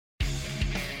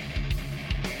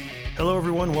Hello,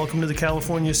 everyone. Welcome to the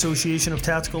California Association of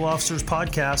Tactical Officers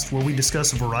podcast, where we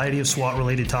discuss a variety of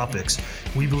SWAT-related topics.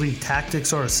 We believe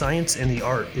tactics are a science, and the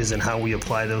art is in how we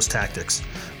apply those tactics.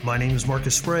 My name is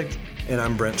Marcus Sprague. And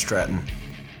I'm Brent Stratton.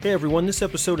 Hey, everyone. This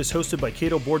episode is hosted by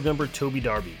Cato board member Toby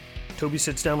Darby. Toby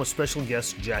sits down with special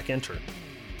guest Jack Enter.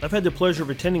 I've had the pleasure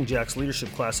of attending Jack's leadership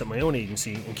class at my own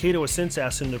agency, and Cato has since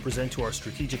asked him to present to our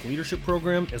strategic leadership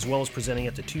program, as well as presenting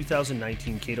at the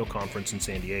 2019 Cato Conference in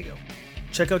San Diego.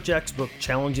 Check out Jack's book,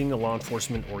 Challenging the Law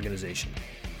Enforcement Organization.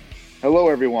 Hello,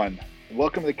 everyone.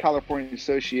 Welcome to the California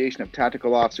Association of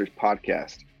Tactical Officers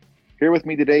podcast. Here with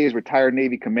me today is retired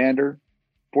Navy commander,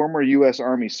 former U.S.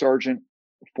 Army sergeant,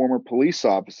 former police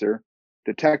officer,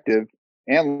 detective,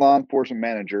 and law enforcement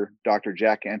manager, Dr.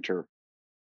 Jack Enter.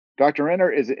 Dr.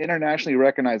 Enter is an internationally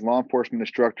recognized law enforcement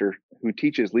instructor who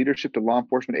teaches leadership to law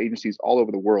enforcement agencies all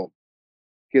over the world.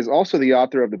 He is also the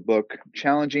author of the book,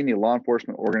 Challenging the Law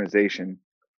Enforcement Organization,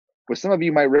 which some of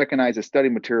you might recognize as study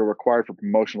material required for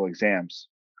promotional exams.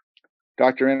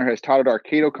 Dr. Enter has taught at our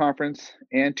Cato Conference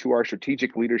and to our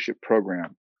Strategic Leadership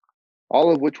Program, all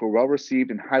of which were well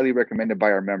received and highly recommended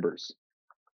by our members.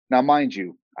 Now, mind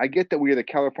you, I get that we are the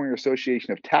California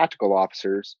Association of Tactical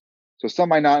Officers, so some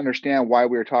might not understand why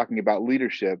we are talking about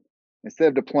leadership instead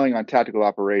of deploying on tactical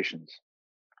operations.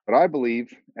 But I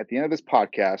believe at the end of this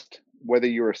podcast, whether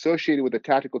you're associated with a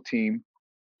tactical team,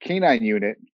 canine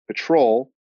unit,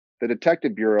 patrol, the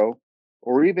detective bureau,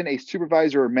 or even a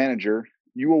supervisor or manager,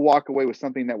 you will walk away with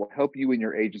something that will help you in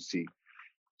your agency.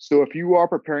 So if you are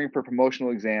preparing for a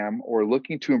promotional exam or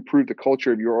looking to improve the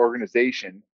culture of your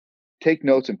organization, take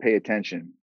notes and pay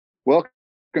attention. Welcome,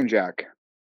 Jack.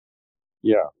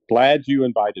 Yeah, glad you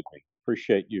invited me.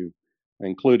 Appreciate you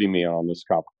including me on this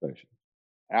conversation.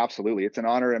 Absolutely. It's an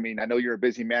honor. I mean, I know you're a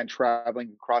busy man traveling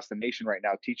across the nation right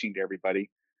now, teaching to everybody.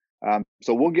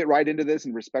 So we'll get right into this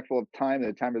and respectful of time and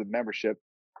the time of the membership.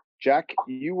 Jack,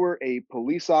 you were a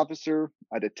police officer,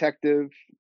 a detective,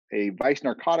 a vice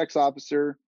narcotics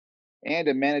officer, and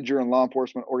a manager in law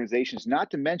enforcement organizations. Not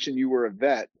to mention you were a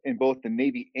vet in both the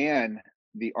Navy and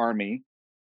the Army,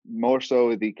 more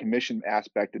so the commission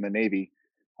aspect in the Navy.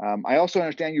 I also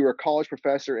understand you were a college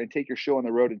professor and take your show on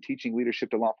the road in teaching leadership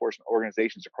to law enforcement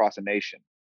organizations across the nation,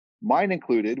 mine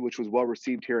included, which was well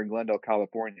received here in Glendale,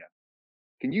 California.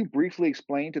 Can you briefly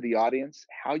explain to the audience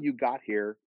how you got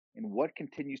here and what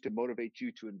continues to motivate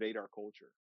you to invade our culture?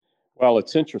 Well,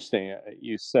 it's interesting.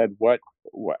 You said,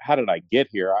 how did I get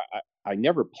here? I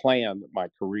never planned my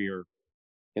career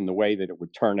in the way that it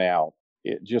would turn out.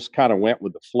 It just kind of went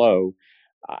with the flow.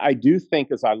 I do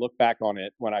think as I look back on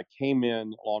it, when I came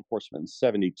in law enforcement in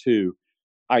 72,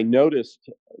 I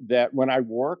noticed that when I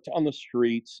worked on the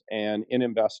streets and in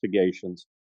investigations,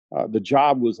 the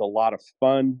job was a lot of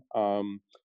fun.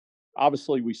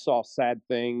 Obviously, we saw sad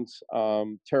things,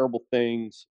 terrible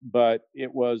things, but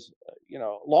it was,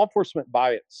 law enforcement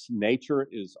by its nature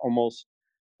is almost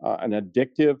an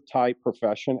addictive type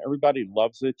profession. Everybody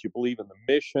loves it. You believe in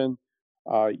the mission.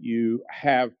 You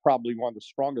have probably one of the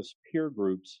strongest peer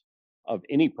groups of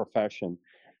any profession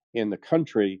in the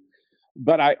country.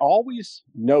 But I always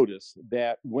noticed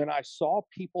that when I saw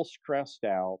people stressed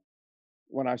out,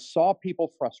 when I saw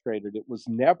people frustrated, it was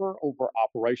never over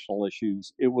operational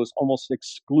issues. It was almost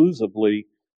exclusively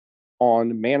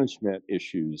on management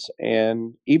issues.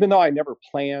 And even though I never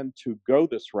planned to go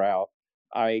this route,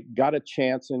 I got a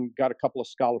chance and got a couple of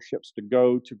scholarships to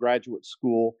go to graduate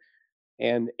school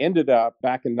and ended up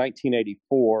back in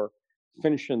 1984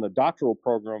 finishing the doctoral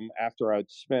program after I'd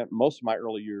spent most of my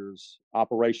early years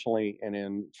operationally and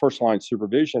in first line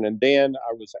supervision. And then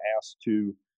I was asked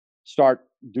to start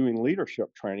doing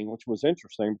leadership training, which was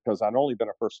interesting because I'd only been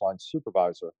a first line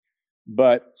supervisor.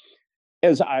 But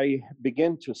as I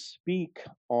began to speak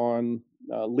on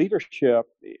leadership,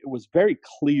 it was very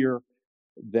clear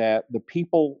that the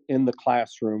people in the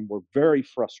classroom were very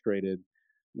frustrated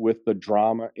with the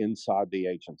drama inside the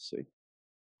agency.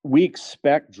 We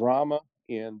expect drama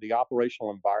in the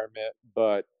operational environment,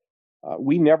 but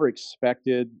we never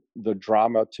expected the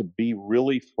drama to be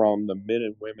really from the men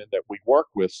and women that we work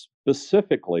with,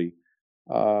 specifically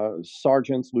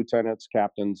sergeants, lieutenants,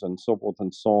 captains, and so forth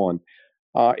and so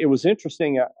on. It was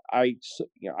interesting. I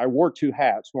wore two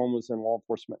hats. One was in law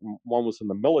enforcement and one was in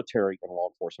the military in law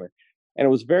enforcement. And it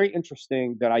was very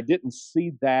interesting that I didn't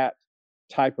see that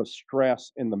type of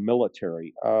stress in the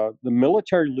military. The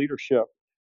military leadership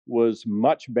was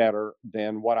much better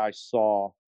than what I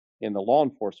saw in the law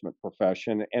enforcement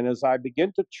profession. And as I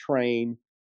began to train,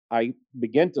 I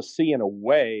began to see in a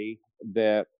way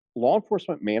that law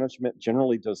enforcement management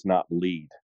generally does not lead.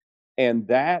 And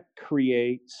that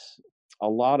creates a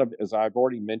lot of, as I've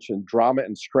already mentioned, drama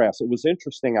and stress. It was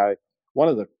interesting. one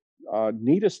of the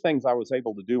neatest things I was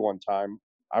able to do one time,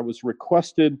 I was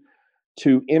requested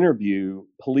to interview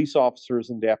police officers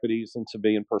and deputies and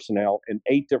civilian personnel in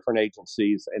 8 different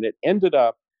agencies. And it ended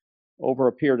up over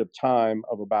a period of time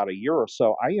of about a year or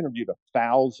so, I interviewed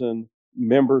 1,000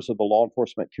 members of the law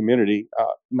enforcement community,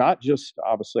 not just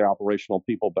obviously operational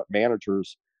people, but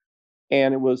managers.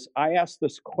 And I asked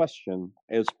this question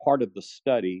as part of the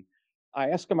study. I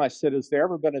asked them, I said, has there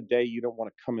ever been a day you don't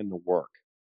want to come into work?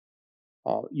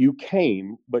 You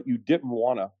came, but you didn't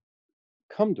want to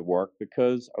come to work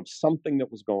because of something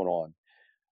that was going on.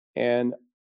 And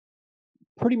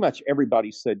pretty much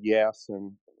everybody said yes.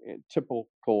 And typical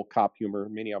cop humor,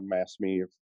 many of them asked me if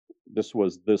this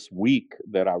was this week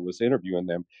that I was interviewing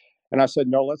them. And I said,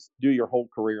 no, let's do your whole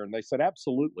career. And they said,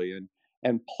 absolutely.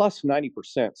 And plus 90%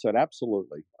 said,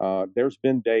 absolutely. There's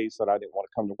been days that I didn't want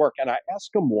to come to work. And I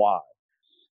asked them why.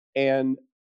 And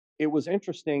it was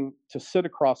interesting to sit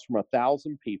across from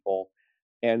 1,000 people,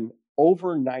 and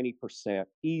over 90%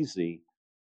 easy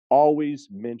always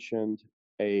mentioned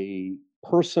a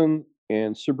person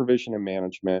in supervision and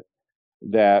management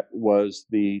that was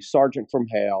the sergeant from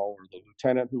hell or the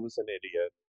lieutenant who was an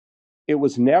idiot. It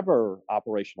was never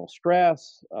operational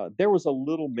stress. There was a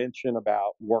little mention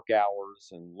about work hours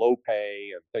and low pay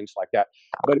and things like that,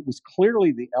 but it was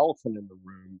clearly the elephant in the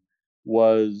room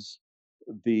was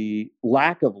the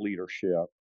lack of leadership,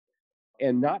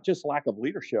 and not just lack of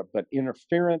leadership, but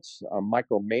interference,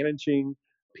 micromanaging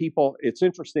people. It's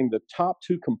interesting, the top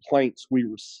 2 complaints we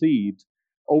received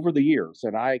over the years,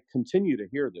 and I continue to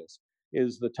hear this,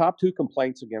 is the top 2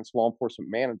 complaints against law enforcement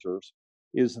managers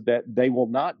is that they will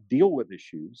not deal with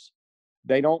issues.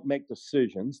 They don't make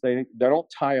decisions. They don't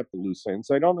tie up the loose ends.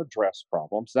 They don't address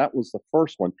problems. That was the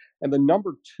first one. And the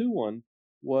number 2 one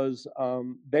was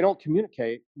they don't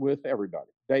communicate with everybody.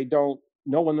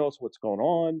 No one knows what's going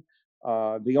on.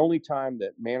 The only time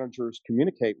that managers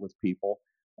communicate with people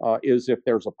is if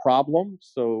there's a problem.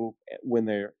 So when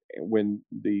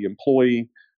the employee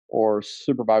or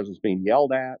supervisor is being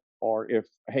yelled at, or if,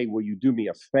 hey, will you do me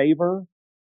a favor?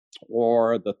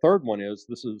 Or the third one is,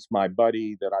 this is my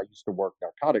buddy that I used to work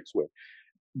narcotics with.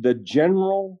 The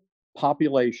general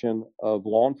population of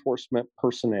law enforcement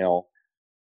personnel,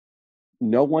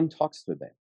 no one talks to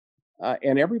them.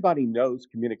 And everybody knows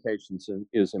communications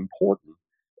is important.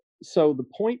 So the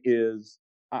point is,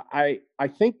 I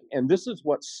think, and this is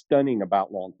what's stunning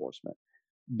about law enforcement,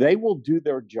 they will do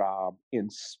their job in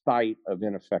spite of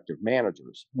ineffective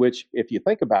managers, which, if you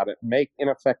think about it, make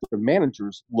ineffective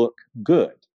managers look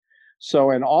good.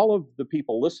 So, and all of the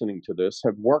people listening to this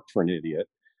have worked for an idiot.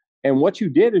 And what you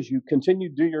did is you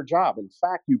continued to do your job. In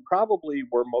fact, you probably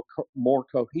were more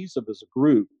cohesive as a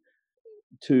group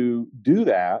to do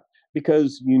that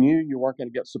because you knew you weren't going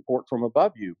to get support from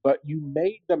above you, but you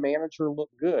made the manager look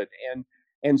good.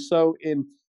 And so in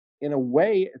a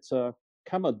way, it's a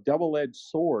kind of a double-edged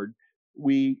sword.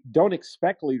 We don't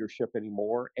expect leadership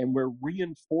anymore, and we're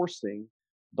reinforcing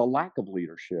the lack of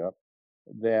leadership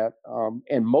that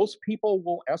and most people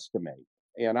will estimate.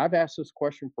 And I've asked this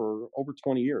question for over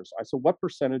 20 years. I said, what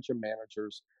percentage of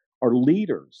managers are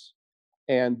leaders?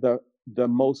 And the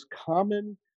most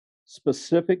common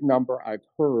specific number I've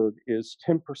heard is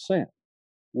 10%.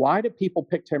 Why do people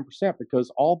pick 10%?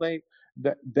 Because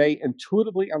they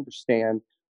intuitively understand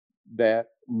that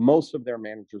most of their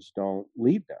managers don't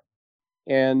lead them.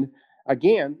 And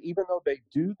again, even though they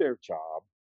do their job,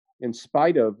 in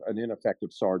spite of an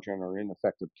ineffective sergeant or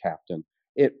ineffective captain,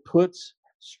 it puts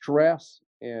stress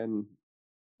and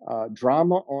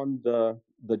drama on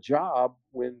the job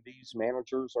when these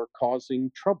managers are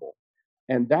causing trouble.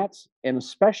 And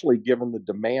especially given the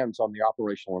demands on the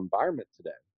operational environment today,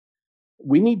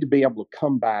 we need to be able to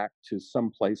come back to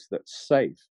some place that's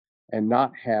safe and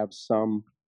not have some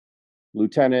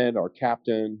lieutenant or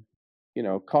captain,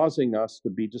 causing us to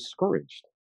be discouraged.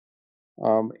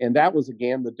 And that was,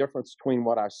 again, the difference between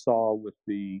what I saw with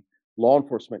the law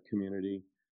enforcement community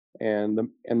and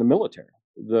the military.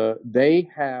 They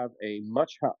have a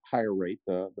much higher rate,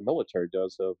 the military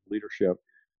does, of leadership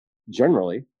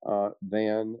generally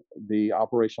than the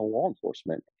operational law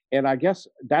enforcement. And I guess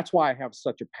that's why I have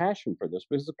such a passion for this,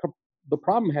 because the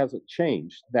problem hasn't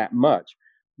changed that much.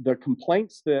 The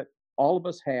complaints that all of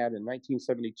us had in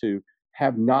 1972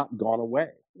 have not gone away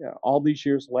all these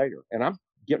years later. And I'm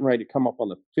getting ready to come up on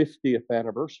the 50th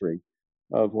anniversary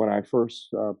of when I first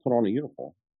put on a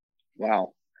uniform.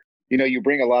 Wow. You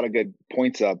bring a lot of good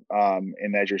points up.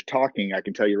 And as you're talking, I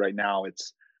can tell you right now,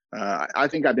 I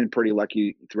think I've been pretty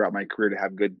lucky throughout my career to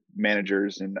have good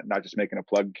managers, and not just making a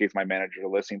plug in case my managers are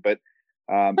listening, but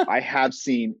I have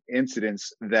seen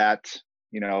incidents that,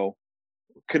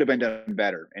 could have been done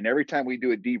better. And every time we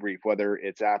do a debrief, whether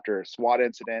it's after a SWAT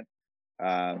incident,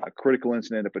 a critical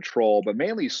incident, a patrol, but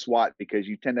mainly SWAT, because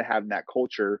you tend to have in that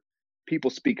culture,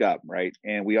 people speak up, right?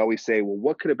 And we always say, well,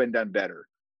 what could have been done better?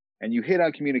 And you hit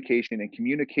on communication, and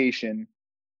communication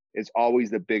is always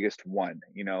the biggest one.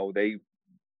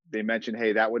 They mentioned,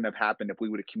 hey, that wouldn't have happened if we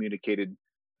would have communicated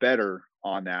better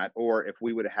on that, or if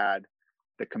we would have had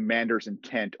the commander's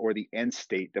intent or the end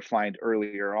state defined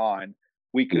earlier on,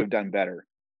 we could have done better.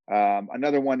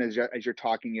 Another one is, as you're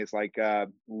talking, is like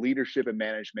leadership and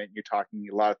management. You're talking,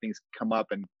 a lot of things come up,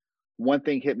 and one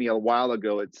thing hit me a while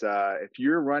ago. It's if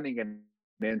you're running an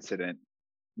incident,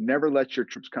 never let your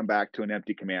troops come back to an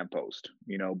empty command post.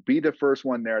 Be the first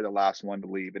one there, the last one to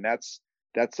leave, and that's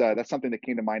something that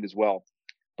came to mind as well.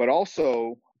 But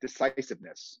also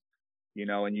decisiveness.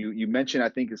 And you mentioned, I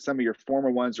think some of your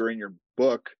former ones are in your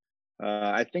book.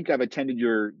 I think I've attended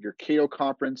your Cato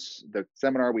conference, the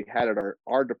seminar we had at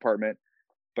our department,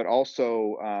 but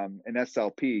also in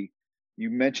SLP. You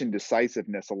mentioned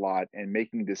decisiveness a lot and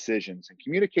making decisions, and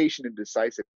communication and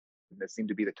decisiveness seem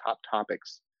to be the top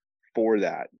topics for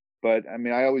that. But I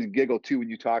mean, I always giggle too when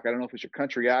you talk. I don't know if it's your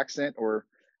country accent or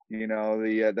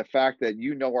the fact that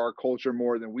you know our culture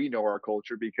more than we know our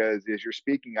culture, because as you're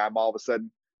speaking, I'm all of a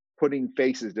sudden putting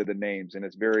faces to the names, and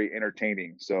it's very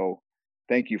entertaining. So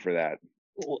thank you for that.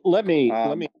 Let me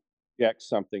Um, inject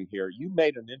something here. You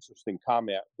made an interesting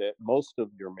comment that most of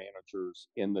your managers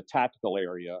in the tactical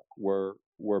area were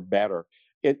better.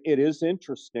 It is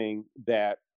interesting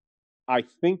that I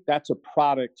think that's a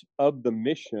product of the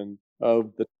mission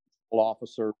of the tactical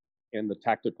officer and the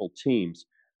tactical teams.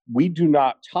 We do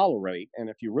not tolerate, and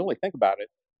if you really think about it,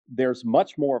 there's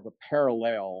much more of a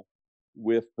parallel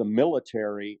with the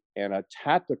military and a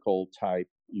tactical type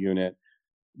unit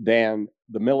than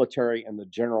the military and the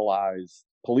generalized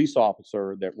police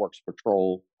officer that works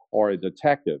patrol or a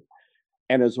detective.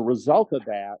 And as a result of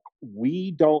that,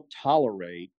 we don't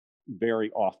tolerate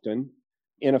very often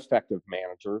ineffective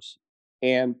managers.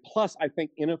 And plus, I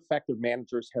think ineffective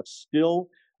managers have still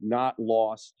not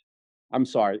lost,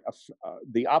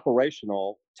 the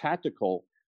operational tactical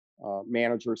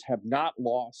managers have not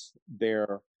lost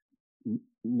their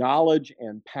knowledge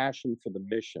and passion for the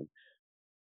mission.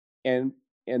 And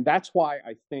that's why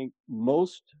I think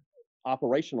most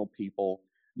operational people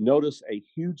notice a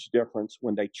huge difference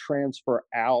when they transfer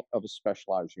out of a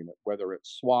specialized unit, whether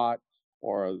it's SWAT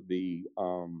or the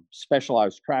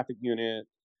specialized traffic unit.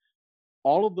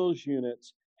 All of those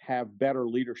units have better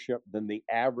leadership than the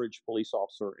average police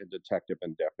officer and detective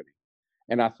and deputy.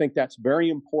 And I think that's very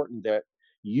important that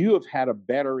you have had a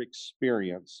better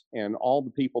experience, and all the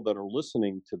people that are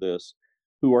listening to this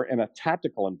who are in a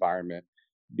tactical environment,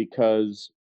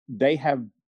 because they have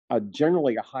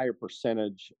generally a higher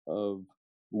percentage of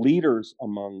leaders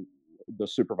among the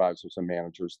supervisors and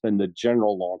managers than the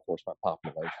general law enforcement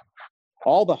population.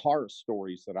 All the horror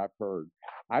stories that I've heard,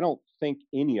 I don't think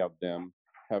any of them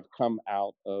have come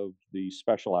out of the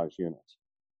specialized units.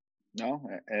 no,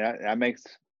 that makes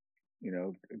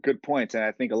good points, and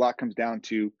I think a lot comes down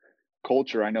to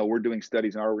culture. I know we're doing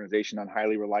studies in our organization on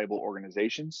highly reliable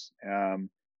organizations,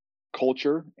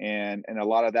 culture, and a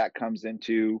lot of that comes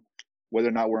into whether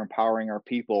or not we're empowering our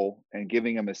people and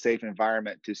giving them a safe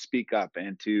environment to speak up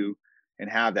and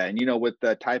have that. And with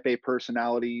the type A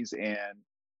personalities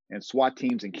and SWAT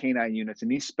teams and canine units and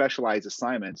these specialized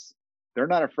assignments, they're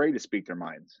not afraid to speak their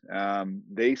minds.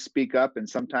 They speak up, and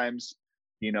sometimes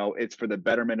it's for the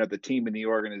betterment of the team and the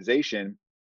organization.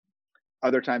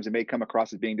 Other times it may come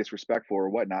across as being disrespectful or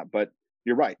whatnot, but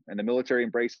you're right, and the military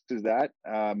embraces that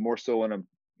more so in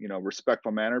a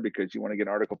respectful manner, because you want to get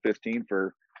Article 15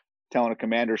 for telling a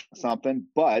commander something.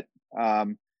 But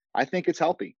I think it's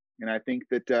healthy, and I think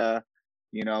that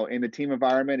in the team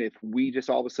environment, if we just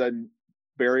all of a sudden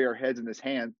bury our heads in this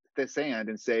sand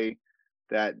and say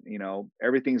that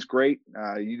everything's great,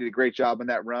 you did a great job in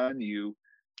that run, you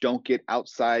don't get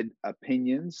outside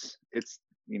opinions, it's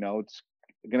going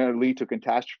to lead to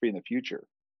catastrophe in the future.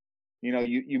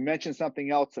 You mentioned something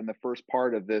else in the first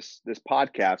part of this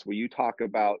podcast, where you talk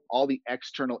about all the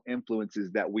external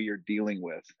influences that we are dealing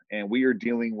with, and we are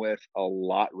dealing with a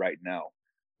lot right now.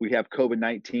 We have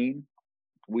COVID-19,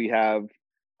 we have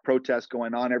protests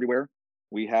going on everywhere,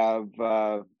 we have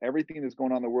everything that's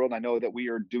going on in the world. I know that we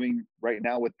are doing right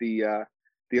now with the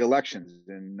elections,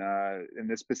 and in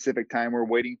this specific time, we're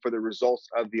waiting for the results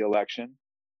of the election.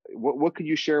 What could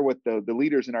you share with the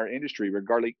leaders in our industry,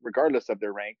 regardless of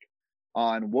their rank,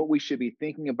 on what we should be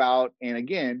thinking about? And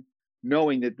again,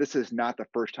 knowing that this is not the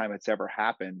first time it's ever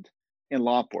happened in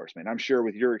law enforcement. I'm sure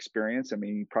with your experience, I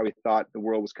mean, you probably thought the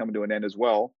world was coming to an end as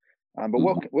well. But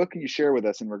what can you share with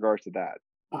us in regards to that?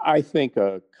 I think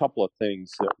a couple of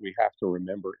things that we have to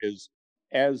remember is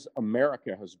as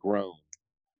America has grown,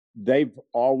 they've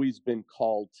always been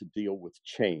called to deal with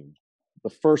change. The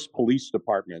first police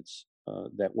departments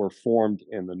that were formed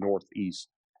in the Northeast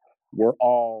were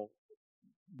all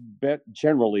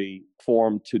generally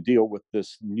formed to deal with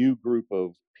this new group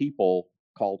of people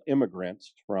called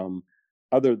immigrants from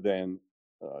other than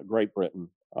Great Britain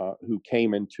who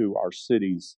came into our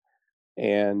cities.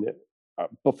 And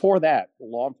before that,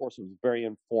 law enforcement was very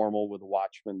informal with the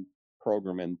Watchman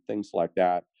program and things like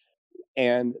that.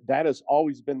 And that has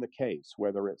always been the case,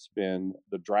 whether it's been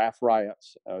the draft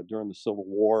riots during the Civil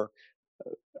War.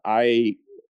 I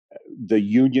the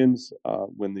unions,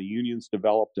 when the unions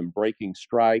developed and breaking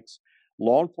strikes,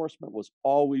 law enforcement was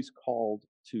always called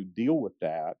to deal with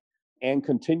that and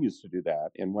continues to do that.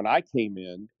 And when I came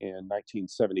in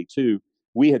 1972,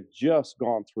 we had just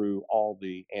gone through all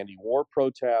the anti war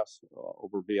protests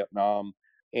over Vietnam,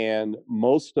 and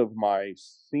most of my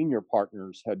senior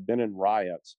partners had been in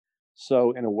riots.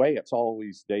 So, in a way, it's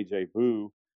always deja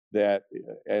vu that,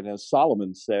 and as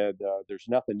Solomon said, there's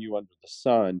nothing new under the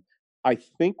sun. I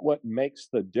think what makes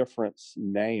the difference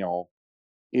now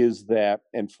is that,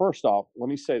 and first off, let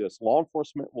me say this: law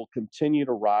enforcement will continue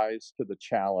to rise to the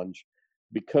challenge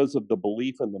because of the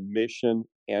belief in the mission,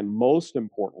 and most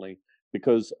importantly,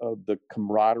 because of the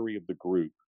camaraderie of the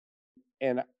group.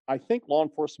 And I think law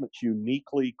enforcement's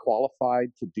uniquely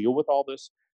qualified to deal with all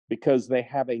this because they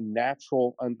have a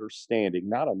natural understanding,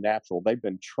 not a natural, they've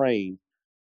been trained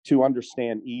to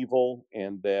understand evil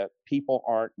and that people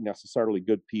aren't necessarily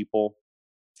good people.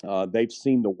 They've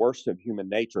seen the worst of human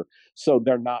nature. So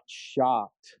they're not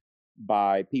shocked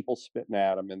by people spitting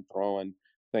at them and throwing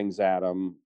things at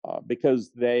them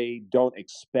because they don't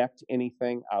expect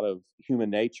anything out of human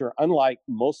nature. Unlike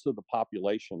most of the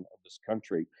population of this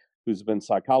country who's been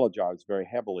psychologized very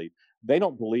heavily, they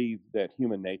don't believe that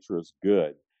human nature is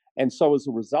good. And so as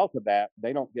a result of that,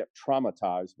 they don't get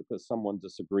traumatized because someone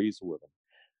disagrees with them.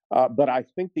 But I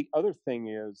think the other thing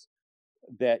is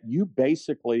that you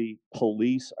basically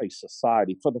police a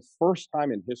society for the first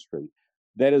time in history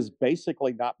that has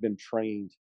basically not been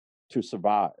trained to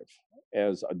survive.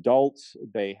 As adults,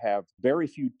 they have very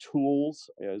few tools.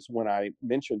 As when I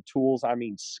mention tools, I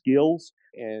mean skills.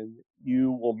 And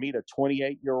you will meet a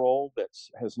 28-year-old that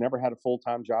has never had a full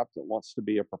time job that wants to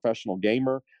be a professional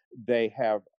gamer. They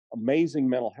have amazing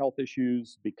mental health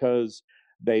issues because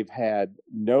they've had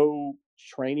no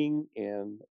training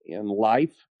in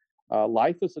life.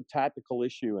 Life is a tactical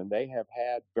issue, and they have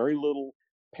had very little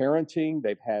parenting.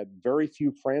 They've had very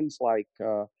few friends, like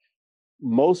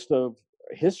most of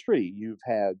history. You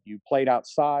played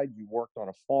outside, you worked on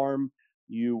a farm,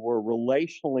 you were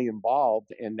relationally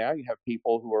involved, and now you have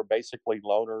people who are basically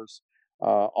loners.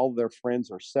 All of their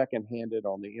friends are secondhanded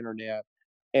on the internet,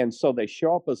 and so they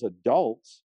show up as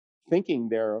adults thinking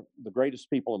they're the greatest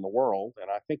people in the world. And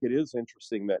I think it is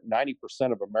interesting that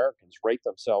 90% of Americans rate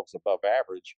themselves above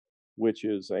average, which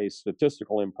is a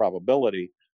statistical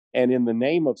improbability. And in the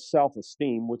name of self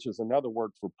esteem, which is another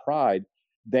word for pride,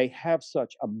 they have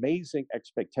such amazing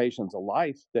expectations of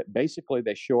life that basically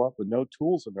they show up with no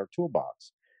tools in their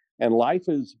toolbox. And life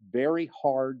is very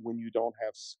hard when you don't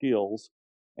have skills.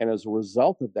 And as a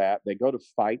result of that, they go to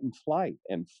fight and flight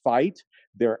and fight.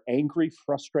 They're angry,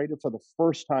 frustrated for the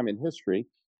first time in history.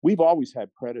 We've always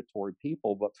had predatory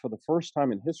people, but for the first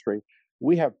time in history,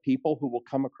 we have people who will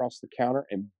come across the counter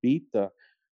and beat the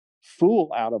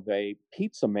fool out of a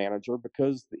pizza manager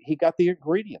because he got the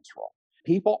ingredients wrong.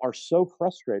 People are so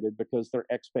frustrated because their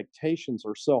expectations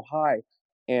are so high.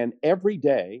 And every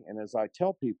day, and as I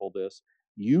tell people this,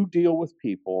 you deal with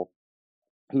people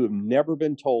who have never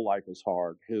been told life is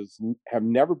hard, have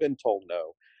never been told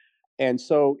no. And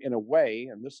so, in a way,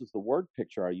 and this is the word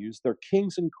picture I use, they're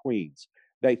kings and queens.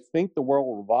 They think the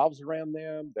world revolves around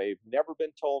them. They've never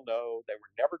been told no. They were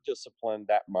never disciplined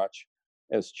that much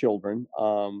as children.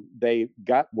 They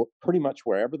got pretty much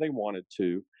wherever they wanted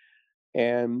to.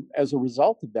 And as a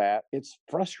result of that, it's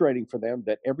frustrating for them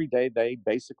that every day they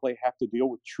basically have to deal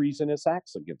with treasonous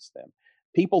acts against them.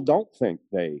 People don't think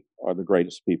they are the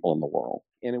greatest people in the world.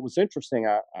 And it was interesting.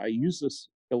 I use this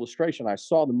illustration. I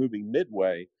saw the movie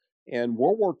Midway, and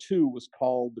World War II was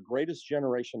called the greatest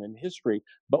generation in history.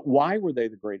 But why were they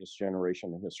the greatest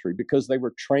generation in history? Because they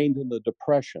were trained in the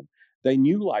Depression. They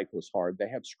knew life was hard. They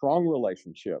had strong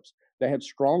relationships. They had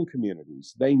strong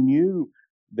communities. They knew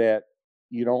that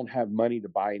you don't have money to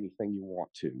buy anything you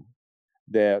want to,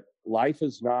 that life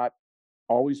is not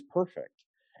always perfect.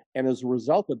 And as a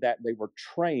result of that, they were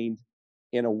trained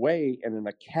in a way in an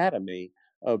academy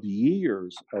of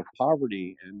years of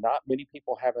poverty and not many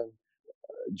people having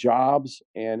jobs.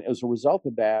 And as a result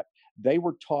of that, they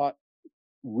were taught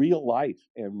real life.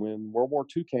 And when World War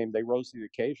II came, they rose to the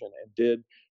occasion and did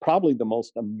probably the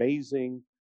most amazing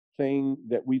thing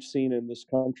that we've seen in this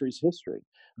country's history.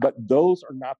 But those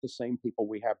are not the same people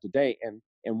we have today. And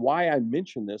why I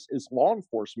mention this is law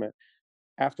enforcement,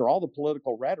 after all the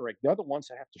political rhetoric, they're the ones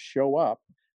that have to show up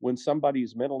when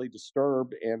somebody's mentally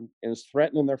disturbed and is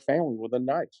threatening their family with a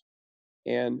knife.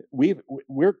 And we're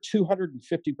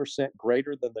 250%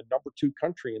 greater than the number 2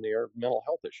 country in the area of mental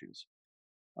health issues.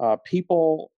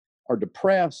 People are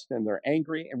depressed and they're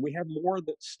angry, and we have more of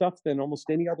that stuff than almost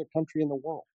any other country in the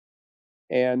world.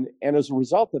 And as a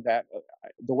result of that,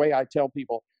 the way I tell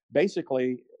people,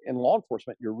 basically in law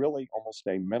enforcement, you're really almost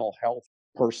a mental health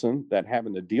person that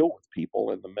having to deal with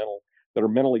people in the mental that are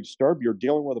mentally disturbed. You're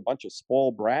dealing with a bunch of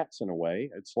spoiled brats in a way.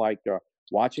 It's like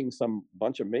watching some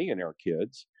bunch of millionaire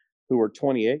kids who are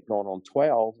 28 going on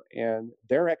 12, and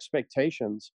their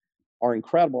expectations are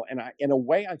incredible. And in a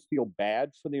way, I feel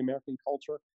bad for the American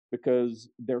culture because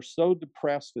they're so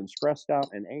depressed and stressed out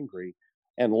and angry.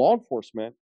 And law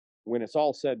enforcement, when it's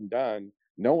all said and done,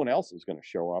 no one else is going to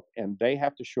show up, and they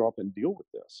have to show up and deal with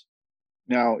this.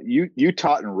 Now, you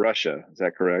taught in Russia, is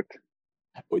that correct?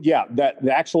 Yeah, that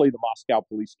actually the Moscow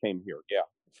police came here. Yeah,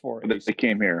 They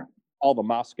came here. All the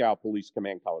Moscow Police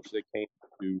Command College. They came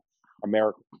to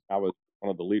America. I was one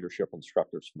of the leadership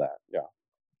instructors for that. Yeah.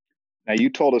 Now, you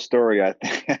told a story.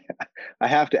 I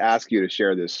have to ask you to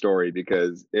share this story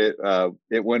because it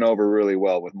went over really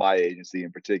well with my agency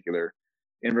in particular,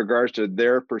 in regards to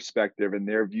their perspective and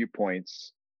their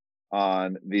viewpoints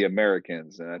on the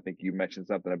Americans. And I think you mentioned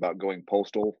something about going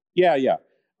postal. Yeah.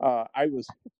 I was,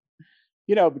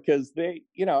 because they,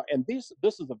 and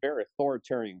this is a very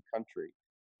authoritarian country.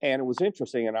 And it was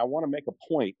interesting. And I want to make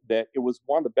a point that it was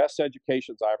one of the best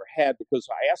educations I ever had, because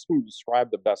I asked them to describe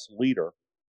the best leader.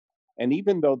 And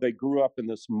even though they grew up in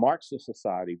this Marxist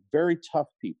society, very tough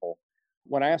people,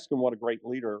 when I asked them what a great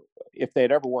leader, if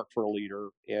they'd ever worked for a leader,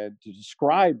 and to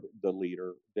describe the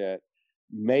leader that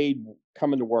made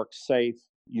coming to work safe,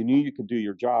 you knew you could do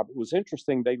your job, it was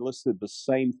interesting. They listed the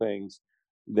same things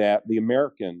that the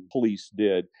American police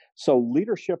did. So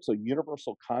leadership's a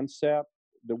universal concept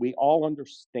that we all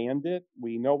understand it.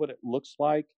 We know what it looks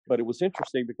like. But it was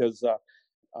interesting because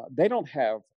they don't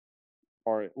have,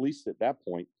 or at least at that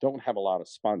point, don't have a lot of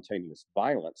spontaneous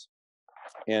violence.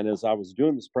 And as I was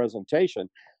doing this presentation,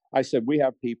 I said, we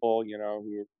have people,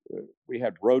 who we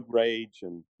had road rage,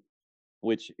 and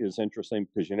which is interesting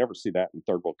because you never see that in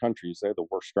third world countries. They're the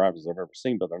worst drivers I've ever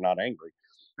seen, but they're not angry.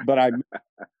 But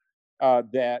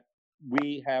that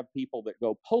we have people that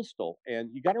go postal.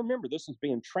 And you got to remember, this is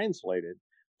being translated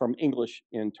from English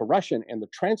into Russian, and the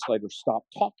translator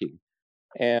stopped talking.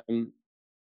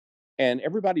 And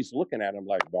everybody's looking at him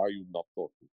like, why are you not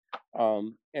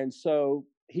talking? And so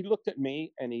he looked at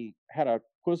me and he had a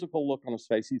quizzical look on his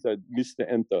face. He said, Mr.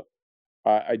 Enter,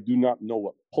 I do not know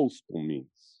what postal means.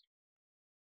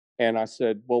 And I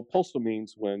said, well, postal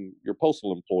means when your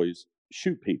postal employees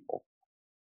shoot people.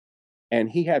 And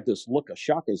he had this look of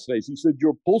shock on his face. He said,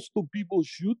 your postal people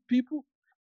shoot people?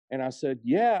 And I said,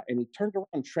 yeah. And he turned around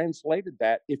and translated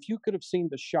that. If you could have seen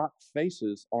the shocked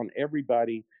faces on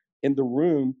everybody in the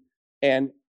room.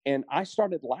 And I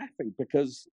started laughing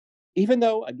because even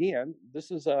though, again,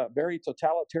 this is a very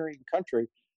totalitarian country,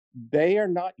 they are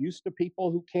not used to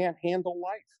people who can't handle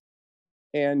life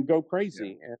and go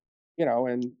crazy. Yeah.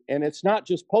 And it's not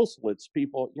just postal, it's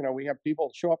people, we have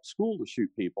people show up to school to shoot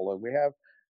people. And we have,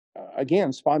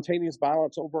 again, spontaneous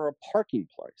violence over a parking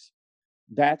place.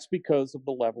 That's because of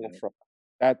the level of trouble.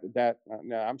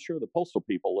 Now, I'm sure the postal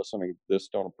people listening to this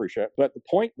don't appreciate it, but the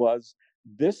point was,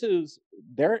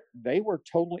 they were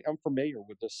totally unfamiliar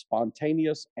with this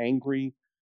spontaneous, angry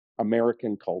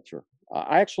American culture.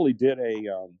 I actually did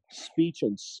a speech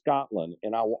in Scotland,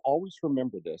 and I will always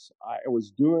remember this. I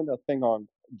was doing a thing on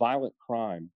violent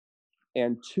crime,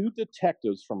 and 2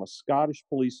 detectives from a Scottish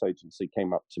police agency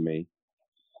came up to me,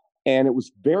 and it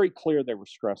was very clear they were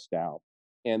stressed out.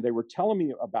 And they were telling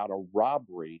me about a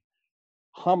robbery,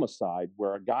 homicide,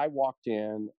 where a guy walked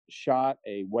in, shot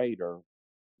a waiter,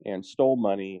 and stole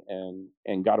money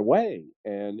and got away.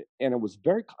 And it was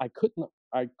I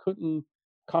couldn't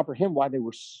comprehend why they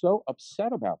were so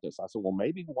upset about this. I said, well,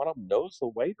 maybe one of them knows the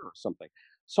waiter or something.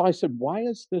 So I said, why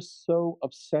is this so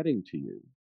upsetting to you?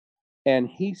 And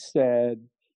he said,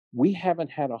 we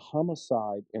haven't had a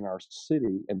homicide in our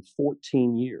city in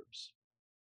 14 years.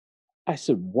 I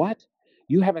said, what?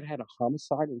 You haven't had a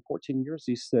homicide in 14 years?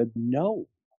 He said, no,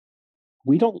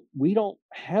 we don't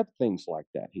have things like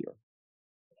that here.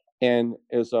 And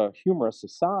as a humorous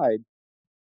aside,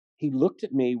 he looked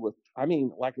at me with I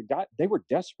mean, like a guy, they were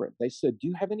desperate. They said, "Do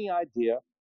you have any idea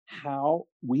how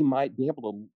we might be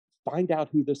able to find out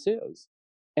who this is?"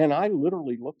 And I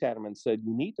literally looked at him and said,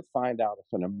 "You need to find out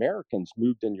if an American's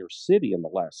moved in your city in the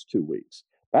last 2 weeks.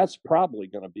 That's probably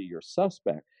going to be your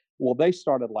suspect." Well, they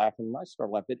started laughing and I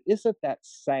started laughing. Isn't that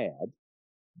sad Yep.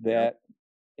 that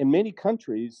in many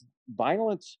countries,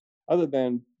 violence, other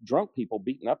than drunk people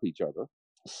beating up each other,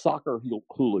 soccer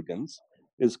hooligans,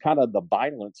 is kind of the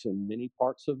violence in many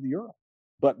parts of Europe.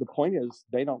 But the point is,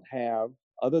 they don't have,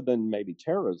 other than maybe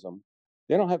terrorism,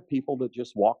 they don't have people that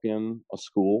just walk in a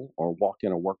school or walk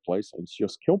in a workplace and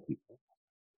just kill people.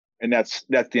 And that's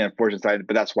the unfortunate side,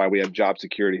 but that's why we have job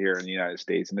security here in the United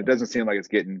States, and it doesn't seem like it's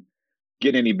getting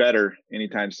any better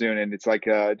anytime soon. And it's like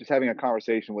just having a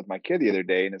conversation with my kid the other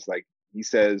day, and it's like he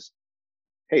says,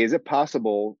 "Hey, is it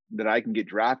possible that I can get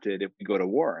drafted if we go to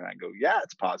war?" And I go, "Yeah,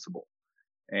 it's possible."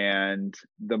 And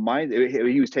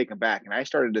he was taken back, and I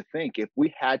started to think, if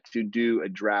we had to do a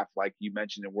draft like you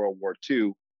mentioned in World War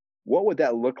II, what would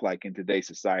that look like in today's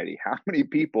society? How many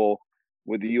people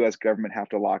would the U.S. government have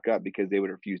to lock up because they would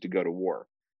refuse to go to war?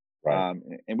 Right.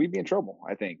 And we'd be in trouble,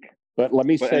 I think. But let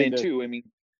me But I say mean, this. too, I mean,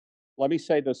 Let me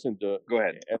say this go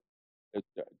ahead.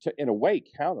 in a way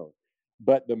counter.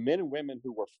 But the men and women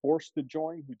who were forced to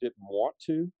join, who didn't want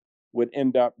to, would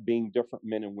end up being different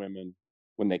men and women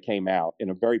when they came out in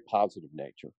a very positive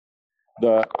nature.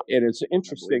 It is I believe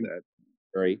interesting, that.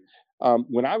 Barry.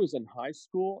 When I was in high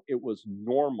school, it was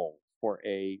normal for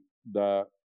the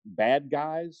bad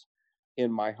guys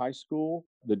in my high school.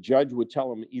 The judge would tell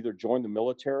them either join the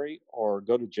military or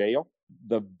go to jail.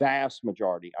 The vast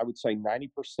majority, I would say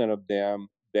 90% of them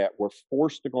that were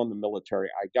forced to go in the military,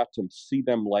 I got to see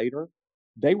them later.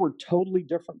 They were totally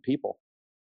different people,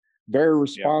 very Yeah.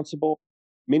 responsible.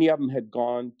 Many of them had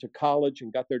gone to college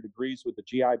and got their degrees with the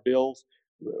GI Bills.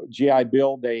 GI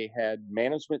Bill, they had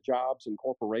management jobs in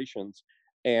corporations,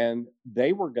 and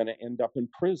they were going to end up in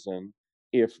prison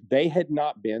if they had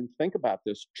not been, think about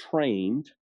this,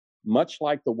 trained, much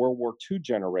like the World War II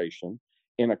generation,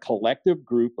 in a collective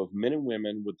group of men and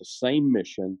women with the same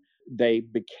mission. They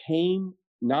became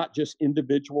not just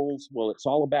individuals, well, it's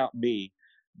all about me.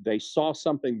 They saw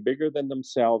something bigger than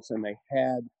themselves, and they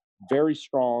had very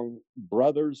strong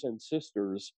brothers and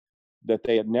sisters that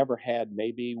they had never had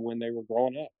maybe when they were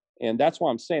growing up. And that's why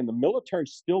I'm saying the military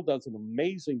still does an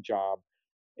amazing job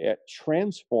at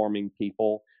transforming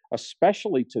people,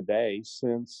 especially today,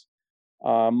 since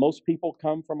most people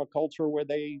come from a culture where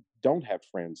they don't have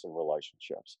friends and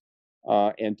relationships.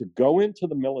 And to go into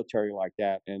the military like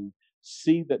that and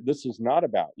see that this is not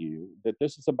about you, that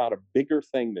this is about a bigger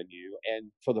thing than you.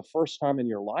 And for the first time in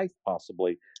your life,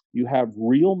 possibly, you have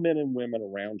real men and women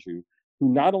around you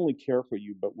who not only care for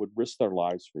you, but would risk their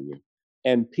lives for you.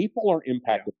 And people are Yeah.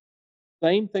 impacted.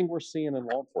 Same thing we're seeing in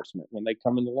law enforcement when they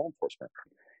come into law enforcement.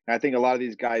 And I think a lot of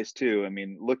these guys too, I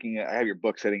mean, I have your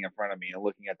book sitting in front of me and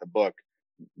looking at the book,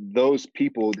 those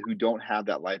people who don't have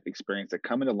that life experience that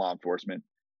come into law enforcement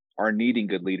are needing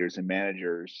good leaders and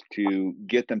managers to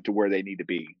get them to where they need to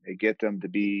be. They get them to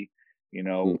be,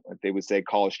 Mm. they would say,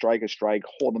 call a strike,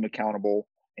 hold them accountable.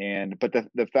 But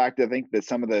the fact, I think that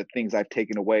some of the things I've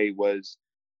taken away was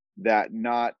that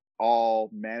not all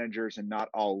managers and not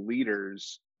all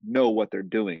leaders know what they're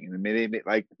doing. And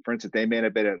like, for instance, they may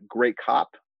have been a great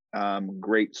cop,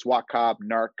 great SWAT cop,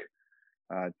 narc,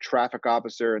 traffic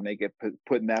officer, and they get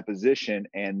put in that position,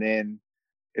 and then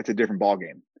it's a different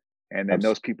ballgame. And then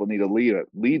those people need to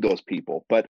lead those people.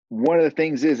 But one of the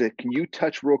things is that, can you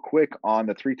touch real quick on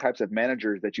the three types of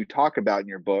managers that you talk about in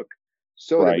your book,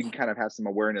 so that we Right. can kind of have some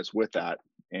awareness with that,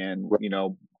 and Right.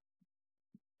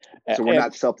 so we're And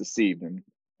not self-deceived.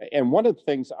 and one of the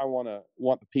things I want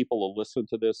the people to listen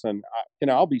to this, and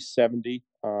I'll be 70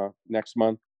 next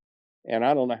month, and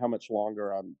I don't know how much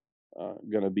longer I'm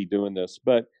going to be doing this,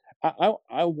 but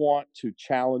I want to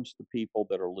challenge the people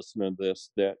that are listening to this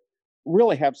that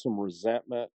really have some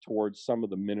resentment towards some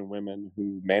of the men and women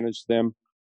who manage them.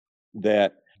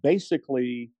 That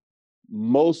basically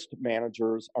most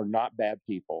managers are not bad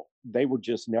people; they were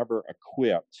just never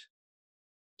equipped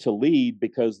to lead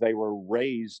because they were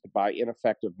raised by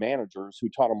ineffective managers who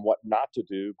taught them what not to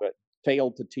do, but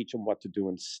failed to teach them what to do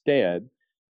instead.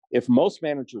 If most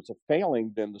managers are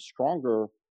failing, then the stronger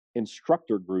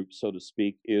instructor group, so to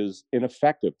speak, is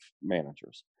ineffective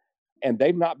managers. And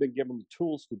they've not been given the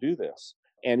tools to do this.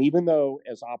 And even though,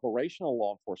 as operational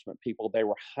law enforcement people, they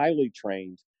were highly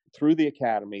trained through the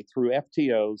academy, through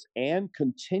FTOs, and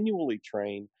continually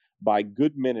trained by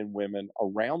good men and women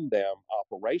around them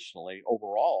operationally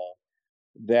overall,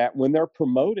 that when they're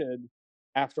promoted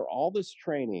after all this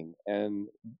training and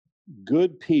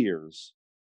good peers,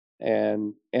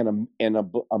 and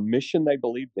a mission they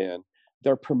believed in.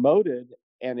 They're promoted,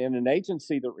 and in an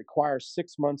agency that requires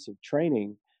 6 months of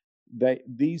training,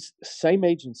 these same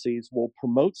agencies will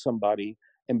promote somebody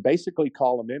and basically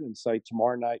call them in and say,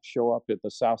 tomorrow night, show up at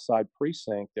the South Side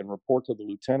precinct and report to the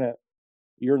lieutenant.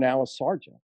 You're now a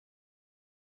sergeant.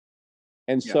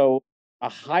 And Yeah. so a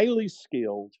highly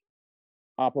skilled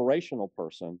operational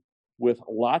person with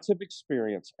lots of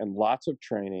experience and lots of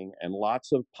training and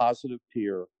lots of positive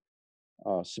peer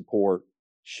support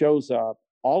shows up.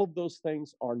 All of those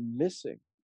things are missing.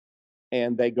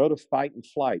 And they go to fight and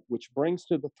flight, which brings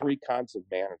to the three kinds of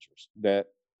managers that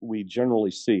we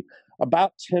generally see.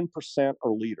 About 10%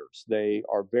 are leaders. They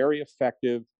are very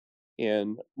effective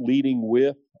in leading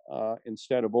with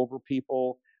instead of over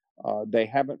people. They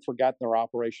haven't forgotten their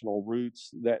operational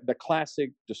roots. The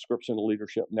classic description of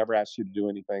leadership: never ask you to do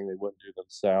anything they wouldn't do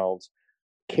themselves,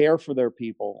 care for their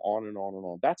people, on and on and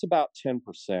on. That's about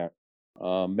 10%,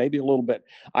 maybe a little bit.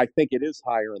 I think it is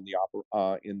higher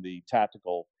in the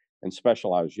tactical and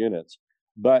specialized units.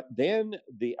 But then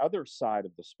the other side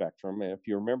of the spectrum, if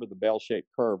you remember the bell-shaped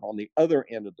curve, on the other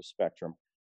end of the spectrum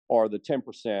are the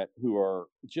 10% who are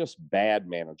just bad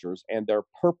managers, and they're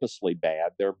purposely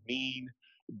bad. They're mean.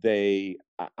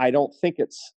 I don't think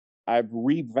I've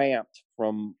revamped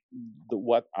from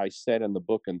what I said in the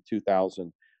book in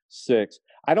 2006.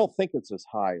 I don't think it's as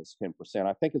high as 10%.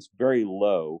 I think it's very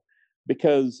low,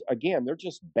 because again, they're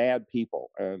just bad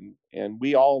people, and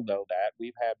we all know that.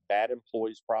 We've had bad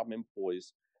employees, problem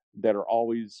employees, that are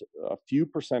always a few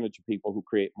percentage of people who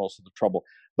create most of the trouble.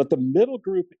 But the middle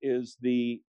group is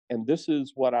and this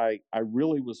is what I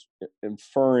really was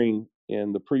inferring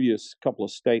in the previous couple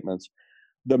of statements.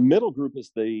 The middle group is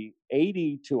the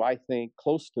 80 to, I think,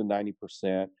 close to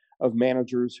 90% of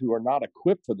managers who are not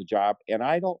equipped for the job, and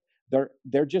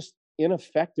they're just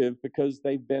ineffective because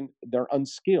they're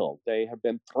unskilled. They have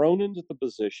been thrown into the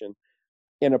position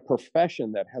in a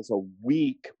profession that has a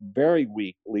weak, very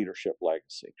weak leadership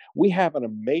legacy. We have an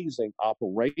amazing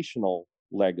operational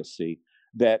legacy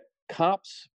that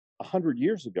cops 100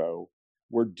 years ago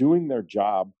were doing their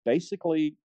job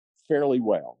basically fairly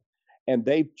well. And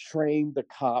they've trained the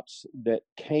cops that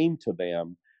came to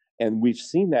them, and we've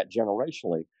seen that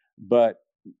generationally. But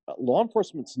law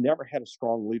enforcement's never had a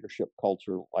strong leadership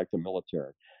culture like the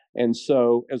military. And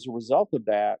so as a result of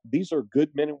that, these are good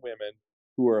men and women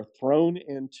who are thrown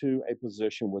into a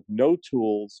position with no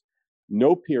tools,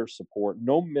 no peer support,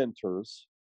 no mentors,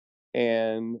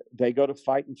 and they go to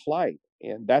fight and flight.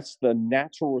 And that's the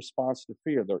natural response to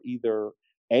fear. They're either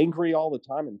angry all the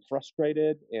time and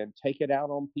frustrated and take it out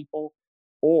on people,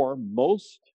 or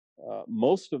most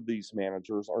of these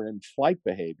managers are in flight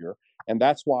behavior, and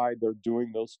that's why they're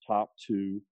doing those top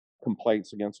two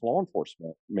complaints against law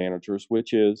enforcement managers,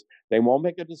 which is they won't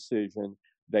make a decision,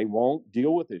 they won't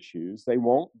deal with issues, they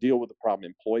won't deal with the problem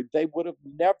employee. They would have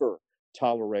never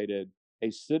tolerated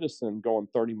a citizen going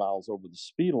 30 miles over the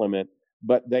speed limit,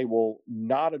 but they will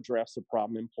not address the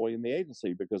problem employee in the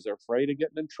agency because they're afraid of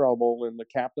getting in trouble and the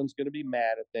captain's going to be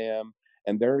mad at them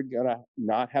and they're going to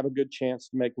not have a good chance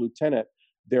to make lieutenant.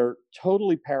 They're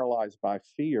totally paralyzed by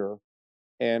fear.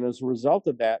 And as a result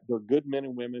of that, they're good men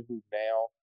and women who've now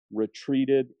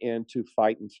retreated into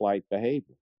fight and flight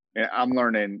behavior. And I'm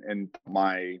learning, and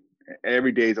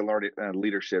every day is a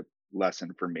leadership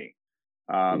lesson for me.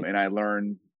 And I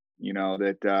learned,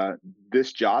 that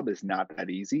this job is not that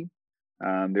easy.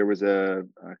 There was a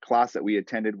class that we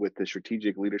attended with the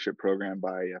strategic leadership program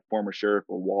by a former sheriff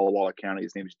of Walla Walla County.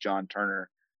 His name is John Turner.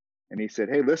 And he said,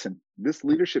 hey, listen, this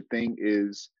leadership thing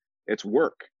it's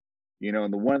work,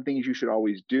 and the one thing you should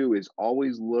always do is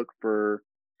always look for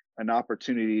an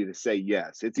opportunity to say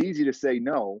yes. It's easy to say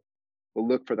no, but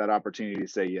look for that opportunity to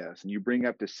say yes. And you bring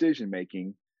up decision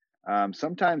making.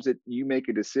 Sometimes you make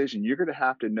a decision, you're going to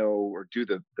have to know or do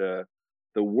the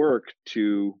work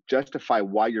to justify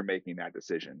why you're making that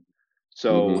decision.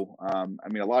 So,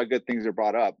 a lot of good things are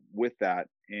brought up with that.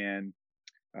 And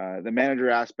the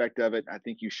manager aspect of it, I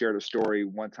think you shared a story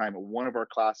one time at one of our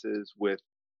classes with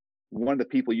one of the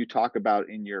people you talk about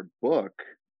in your book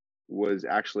was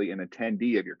actually an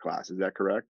attendee of your class. Is that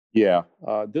correct? Yeah.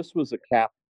 This was a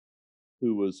captain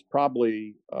who was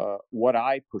probably what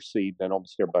I perceived, and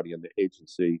almost everybody in the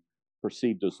agency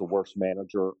perceived as the worst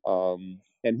manager.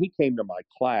 And he came to my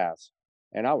class,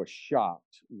 and I was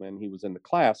shocked when he was in the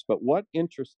class. But what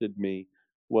interested me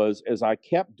was, as I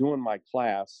kept doing my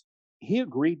class, he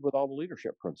agreed with all the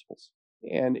leadership principles.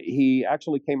 And he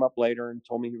actually came up later and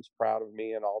told me he was proud of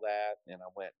me and all that. And I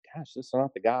went, gosh, this is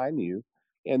not the guy I knew.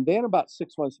 And then about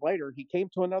 6 months later, he came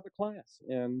to another class.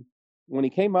 And when he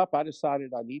came up, I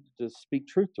decided I needed to speak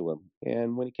truth to him.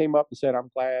 And when he came up and said, I'm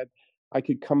glad I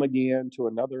could come again to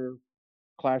another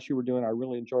class you were doing, I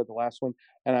really enjoyed the last one.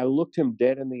 And I looked him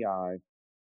dead in the eye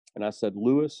and I said,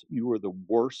 Lewis, you were the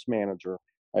worst manager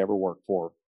I ever worked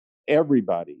for.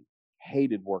 Everybody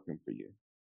hated working for you.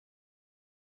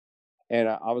 And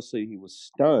obviously he was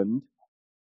stunned,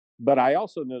 but I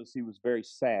also noticed he was very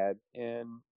sad.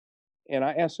 And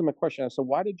I asked him a question. I said,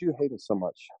 why did you hate us so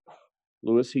much,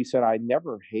 Lewis? He said, I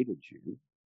never hated you.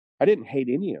 I didn't hate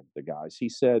any of the guys. He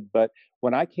said, but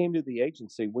when I came to the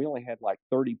agency, we only had like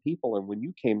 30 people. And when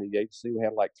you came to the agency, we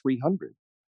had like 300.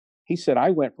 He said,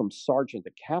 I went from sergeant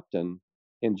to captain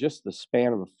in just the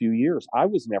span of a few years. I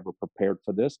was never prepared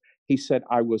for this. He said,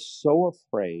 I was so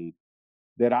afraid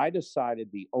that I decided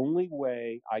the only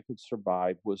way I could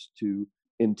survive was to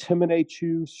intimidate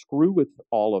you, screw with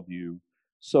all of you,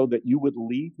 so that you would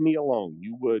leave me alone.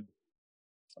 You would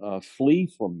flee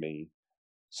from me,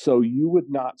 so you would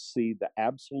not see the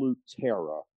absolute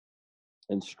terror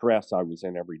and stress I was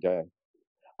in every day.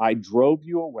 I drove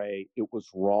you away. It was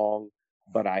wrong,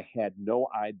 but I had no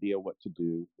idea what to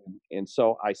do. And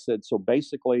so I said, so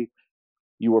basically,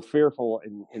 you were fearful,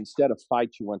 and instead of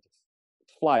fight, you went to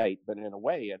flight, but in a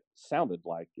way, it sounded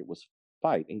like it was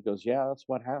fight. And he goes, yeah, that's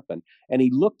what happened. And he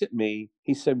looked at me.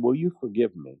 He said, will you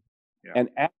forgive me? Yeah. And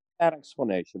after that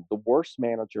explanation, the worst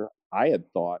manager I had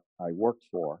thought I worked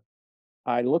for,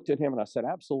 I looked at him and I said,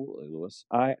 absolutely, Lewis,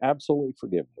 I absolutely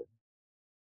forgive you.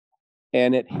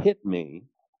 And it hit me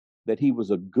that he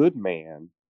was a good man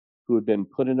who had been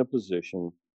put in a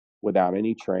position without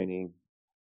any training,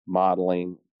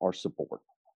 modeling, or support.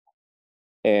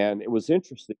 And it was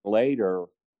interesting later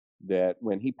that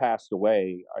when he passed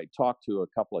away, I talked to a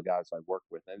couple of guys I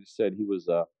worked with, and they said he was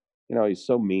he's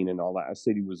so mean and all that. I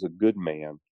said he was a good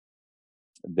man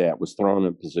that was thrown in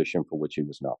a position for which he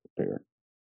was not prepared.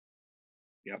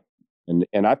 Yep.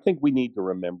 And I think we need to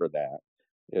remember that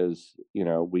is,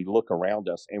 we look around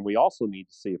us, and we also need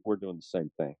to see if we're doing the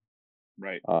same thing.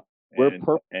 Right. We're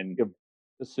perfect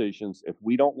decisions. If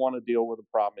we don't want to deal with a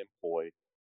problem employee,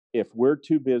 if we're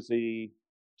too busy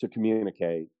to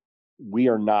communicate, we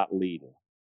are not leading.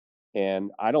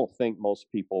 And I don't think most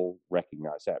people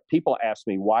recognize that. People ask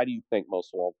me, why do you think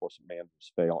most law enforcement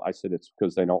managers fail? I said, it's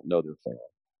because they don't know they're failing.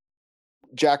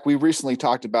 Jack, we recently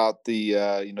talked about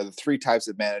the three types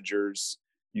of managers.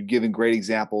 You've given great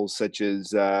examples, such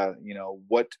as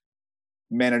what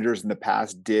managers in the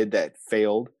past did that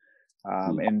failed,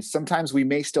 and sometimes we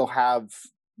may still have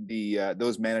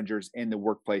those managers in the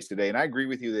workplace today. And I agree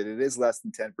with you that it is less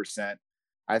than 10%.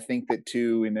 I think that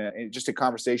too. In just a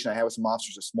conversation I had with some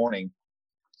officers this morning,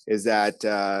 is that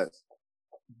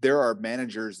there are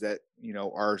managers that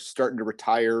are starting to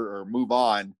retire or move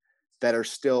on, that are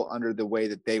still under the way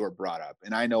that they were brought up.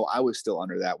 And I know I was still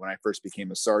under that when I first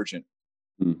became a sergeant.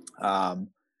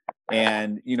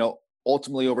 And,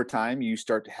 ultimately over time, you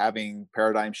start having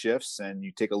paradigm shifts, and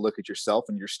you take a look at yourself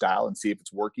and your style and see if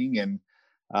it's working, and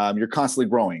you're constantly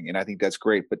growing. And I think that's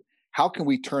great. But how can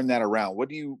we turn that around? What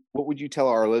would you tell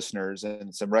our listeners,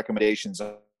 and some recommendations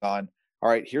on, all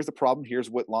right, here's the problem. Here's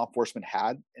what law enforcement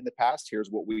had in the past. Here's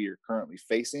what we are currently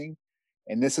facing.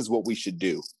 And this is what we should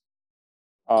do.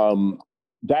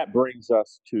 That brings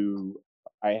us to,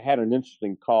 I had an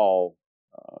interesting call.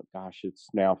 It's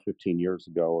now 15 years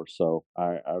ago or so.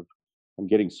 I'm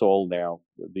getting so old now.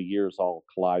 The years all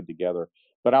collide together.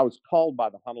 But I was called by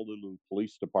the Honolulu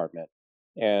Police Department,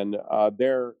 and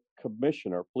their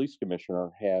police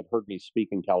commissioner, had heard me speak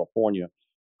in California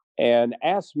and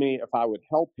asked me if I would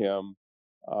help him.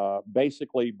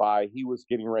 He was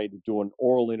getting ready to do an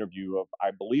oral interview of,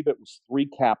 I believe it was 3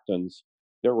 captains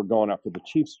that were going up for the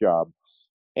chief's job.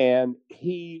 And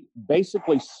he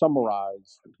basically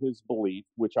summarized his belief,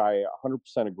 which I 100%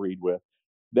 agreed with,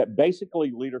 that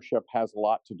basically leadership has a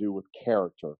lot to do with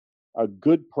character. A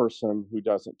good person who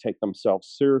doesn't take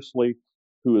themselves seriously,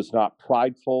 who is not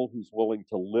prideful, who's willing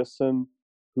to listen,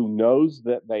 who knows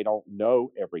that they don't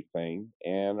know everything,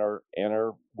 and are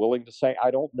willing to say,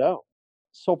 I don't know,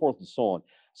 so forth and so on.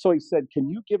 So he said, can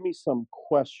you give me some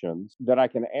questions that I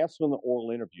can answer in the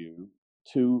oral interview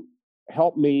to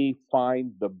help me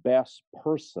find the best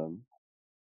person?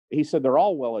 He said, they're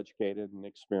all well educated and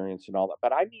experienced and all that,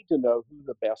 but I need to know who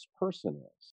the best person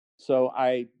is. So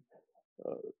I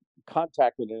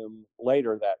contacted him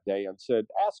later that day and said,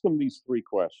 ask him these 3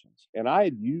 questions. And I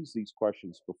had used these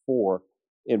questions before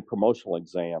in promotional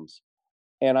exams.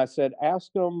 And I said,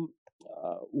 ask him,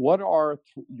 what are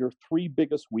your 3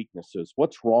 biggest weaknesses?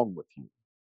 What's wrong with you?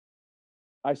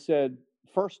 I said,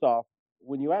 first off,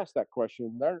 when you ask that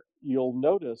question, you'll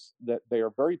notice that they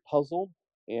are very puzzled,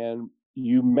 and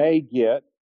you may get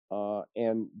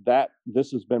And that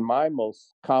this has been my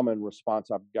most common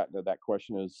response I've gotten to that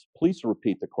question is, please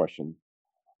repeat the question,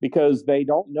 because they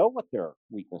don't know what their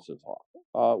weaknesses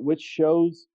are, which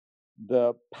shows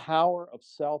the power of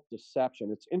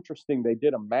self-deception. It's interesting. They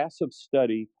did a massive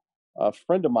study. A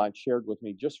friend of mine shared with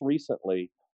me just recently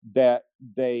that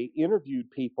they interviewed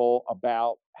people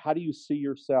about how do you see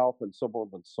yourself and so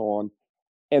forth and so on.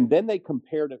 And then they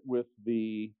compared it with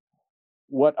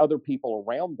what other people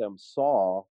around them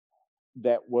saw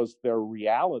that was their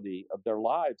reality of their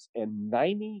lives. And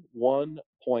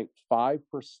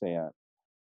 91.5%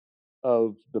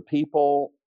 of the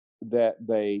people that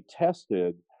they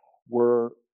tested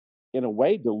were in a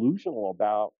way delusional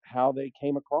about how they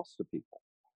came across to people,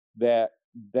 that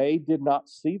they did not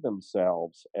see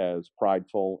themselves as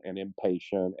prideful and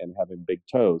impatient and having big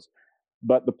toes.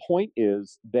 But the point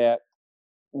is that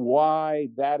why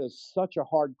that is such a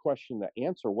hard question to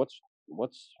answer, what's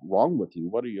wrong with you,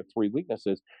 what are your three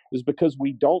weaknesses, is because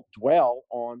we don't dwell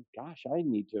on, gosh, I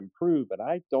need to improve and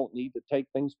I don't need to take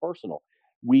things personal.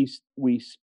 We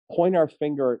point our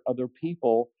finger at other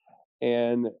people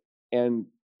and and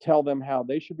tell them how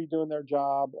they should be doing their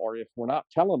job, or if we're not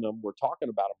telling them, we're talking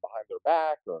about them behind their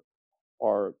back,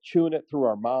 or chewing it through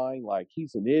our mind like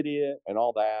he's an idiot and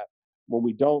all that, when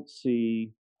we don't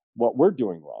see what we're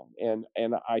doing wrong. And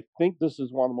I think this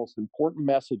is one of the most important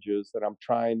messages that I'm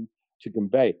trying to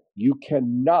convey. You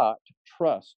cannot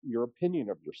trust your opinion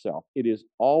of yourself. It is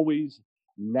always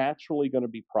naturally going to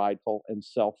be prideful and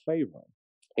self-favoring.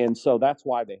 And so that's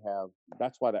why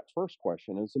that first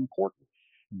question is important.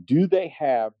 Do they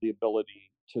have the ability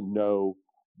to know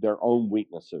their own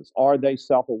weaknesses? Are they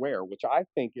self-aware, which I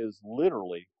think is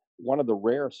literally one of the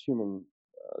rarest human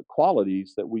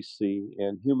qualities that we see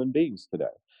in human beings today.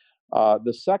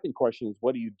 The second question is,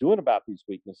 what are you doing about these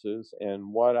weaknesses?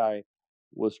 And what I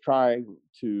was trying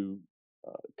to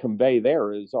convey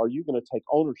there is, are you going to take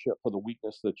ownership for the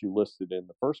weakness that you listed in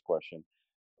the first question?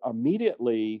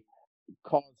 Immediately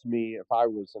caused me, if I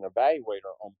was an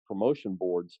evaluator on promotion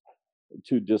boards,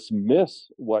 to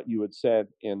dismiss what you had said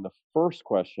in the first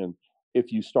question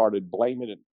if you started blaming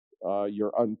it,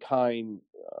 your unkind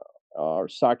or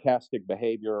sarcastic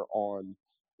behavior on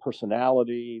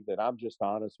personality, that I'm just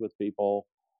honest with people,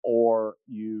 or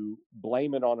you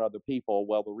blame it on other people.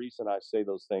 Well, the reason I say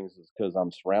those things is because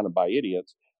I'm surrounded by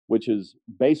idiots, which is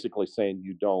basically saying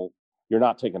you're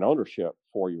not taking ownership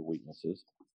for your weaknesses.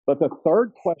 But the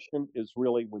third question is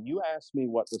really, when you ask me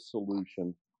what the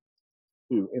solution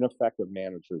to ineffective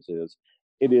managers is,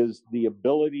 it is the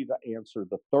ability to answer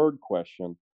the third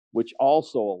question, which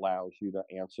also allows you to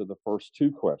answer the first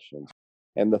two questions.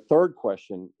 And the third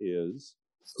question is,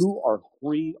 who are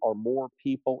three or more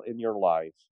people in your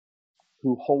life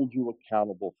who hold you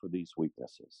accountable for these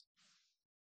weaknesses?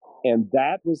 And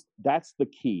that's the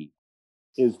key,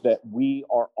 is that we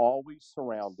are always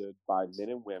surrounded by men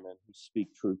and women who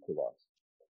speak truth to us.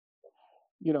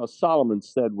 You know, Solomon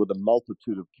said, with a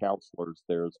multitude of counselors,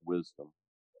 there's wisdom.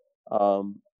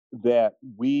 That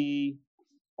we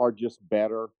are just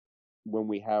better when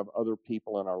we have other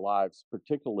people in our lives,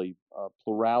 particularly a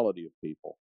plurality of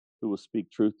people who will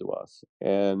speak truth to us.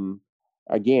 And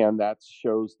again, that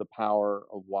shows the power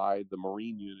of why the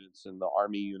Marine units and the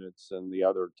Army units and the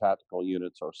other tactical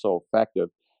units are so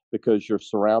effective, because you're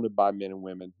surrounded by men and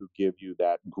women who give you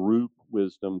that group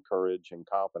wisdom, courage, and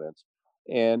confidence.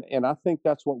 And I think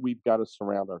that's what we've got to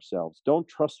surround ourselves. Don't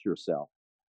trust yourself.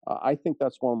 I think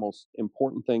that's one of the most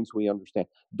important things we understand.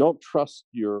 Don't trust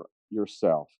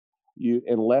yourself,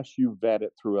 unless you vet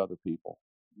it through other people.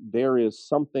 There is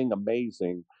something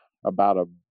amazing about a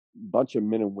bunch of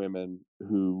men and women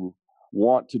who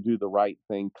want to do the right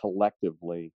thing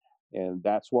collectively, and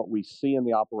that's what we see in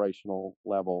the operational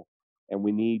level. And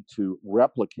we need to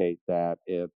replicate that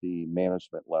at the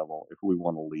management level if we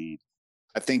want to lead.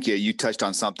 I think, yeah, you touched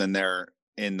on something there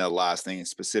in the last thing,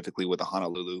 specifically with the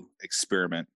Honolulu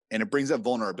experiment. And it brings up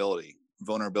vulnerability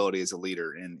as a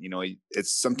leader. And,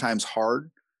 it's sometimes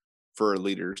hard for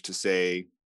leaders to say,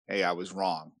 hey, I was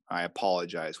wrong. I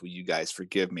apologize. Will you guys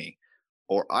forgive me?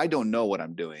 Or I don't know what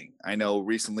I'm doing. I know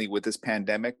recently with this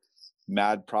pandemic,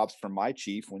 mad props from my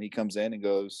chief when he comes in and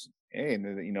goes, hey,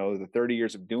 the 30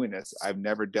 years of doing this, I've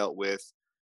never dealt with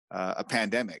a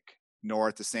pandemic, nor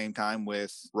at the same time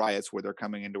with riots where they're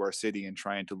coming into our city and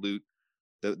trying to loot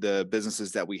the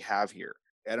businesses that we have here.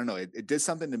 I don't know. It did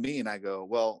something to me. And I go,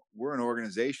 well, we're an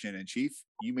organization, and chief,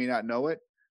 you may not know it,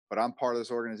 but I'm part of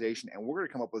this organization, and we're going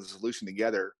to come up with a solution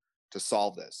together to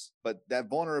solve this. But that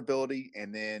vulnerability,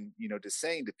 and then, just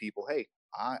saying to people, hey,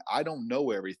 I don't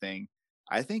know everything,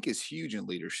 I think is huge in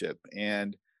leadership.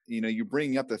 And, you're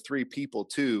bringing up the three people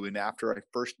too. And after I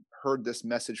first heard this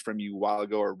message from you a while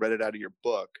ago or read it out of your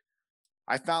book.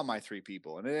 I found my three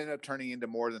people, and it ended up turning into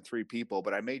more than three people,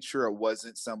 but I made sure it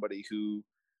wasn't somebody who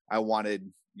I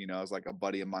wanted, as like a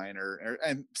buddy of mine,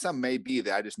 and some may be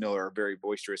that I just know are very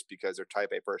boisterous because they're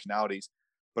type A personalities,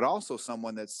 but also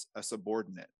someone that's a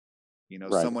subordinate,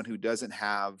 Right. someone who doesn't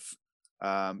have,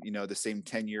 the same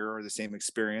tenure or the same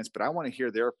experience, but I want to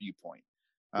hear their viewpoint.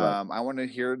 Right. I want to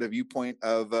hear the viewpoint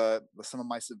of some of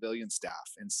my civilian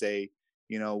staff and say,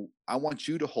 I want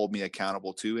you to hold me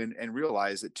accountable too, and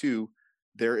realize that too,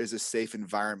 there is a safe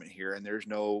environment here, and there's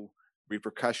no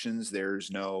repercussions.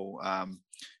 There's no,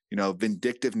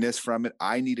 vindictiveness from it.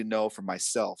 I need to know for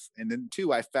myself. And then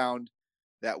two, I found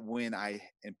that when I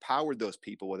empowered those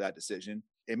people with that decision,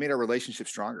 it made our relationship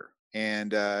stronger.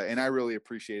 And I really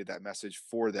appreciated that message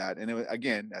for that. And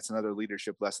again, that's another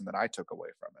leadership lesson that I took away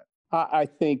from it. I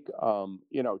think,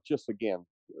 just again,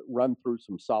 run through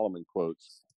some Solomon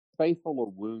quotes. Faithful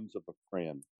are wounds of a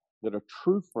friend. That a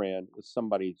true friend is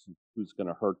somebody who's going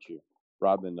to hurt you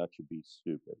rather than let you be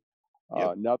stupid.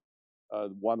 Yep. Another,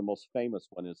 one of the most famous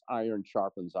one is iron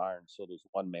sharpens iron, so does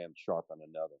one man sharpen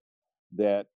another.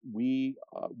 That we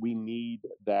need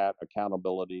that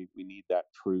accountability. We need that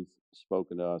truth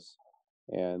spoken to us,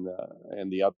 and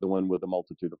the other one, with a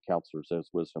multitude of counselors as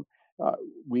wisdom. Uh,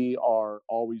 we are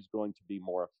always going to be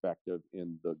more effective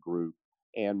in the group,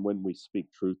 and when we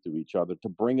speak truth to each other to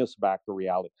bring us back to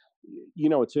reality.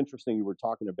 It's interesting. You were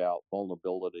talking about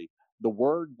vulnerability. The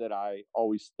word that I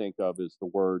always think of is the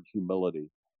word humility,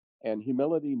 and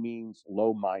humility means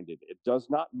low-minded. It does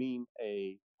not mean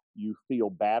you feel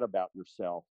bad about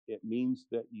yourself. It means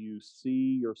that you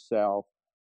see yourself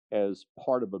as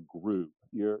part of a group.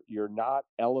 You're not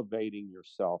elevating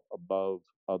yourself above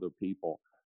other people.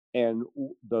 And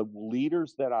the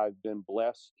leaders that I've been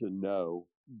blessed to know,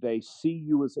 they see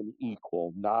you as an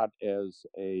equal, not as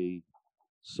a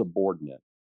subordinate.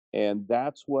 And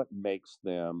that's what makes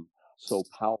them so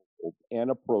powerful and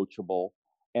approachable.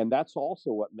 And that's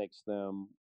also what makes them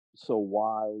so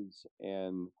wise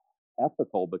and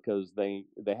ethical, because they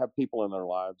have people in their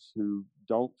lives who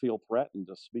don't feel threatened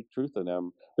to speak truth to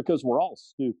them, because we're all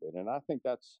stupid. And I think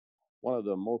that's one of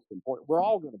the most important. We're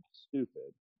all going to be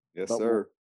stupid, Yes, but we're sir.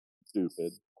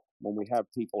 stupid when we have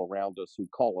people around us who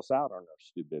call us out on our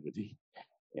stupidity.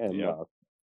 And Yep.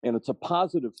 and it's a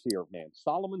positive fear of man.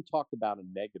 Solomon talked about a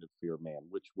negative fear of man,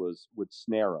 which would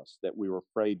snare us, that we were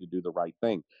afraid to do the right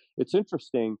thing. It's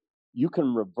interesting. You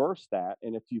can reverse that,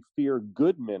 and if you fear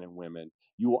good men and women,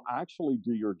 you will actually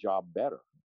do your job better,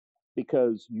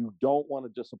 because you don't want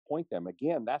to disappoint them.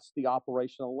 Again, that's the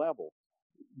operational level.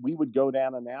 We would go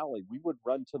down an alley, we would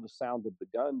run to the sound of the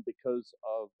gun because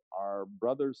of our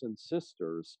brothers and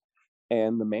sisters,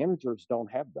 and the managers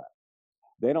don't have that.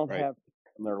 They don't Right. have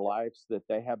in their lives that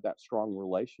they have that strong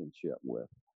relationship with.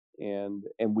 And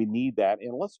we need that.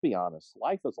 And let's be honest,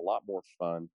 life is a lot more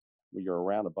fun when you're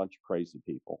around a bunch of crazy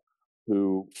people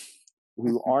who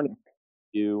aren't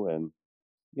you, and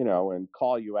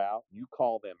call you out, you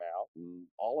call them out. And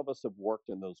all of us have worked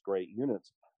in those great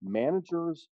units.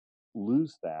 Managers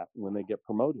lose that when they get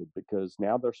promoted, because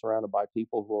now they're surrounded by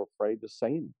people who are afraid to say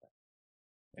anything.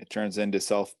 It turns into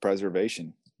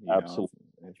self-preservation, Absolutely.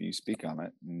 if you speak on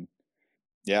it. And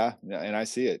yeah, and I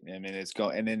see it. I mean, it's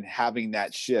going, and then having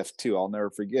that shift too. I'll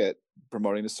never forget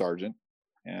promoting to sergeant.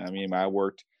 And I mean, I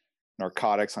worked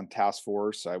narcotics on task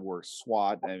force. I worked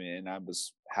SWAT. I mean, I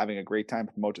was having a great time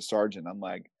to promote to sergeant. I'm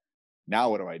like,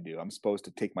 now what do I do? I'm supposed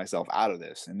to take myself out of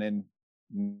this, and then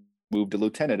move to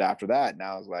lieutenant after that. And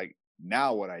I was like,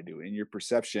 now what I do? And your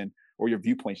perception or your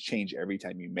viewpoints change every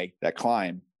time you make that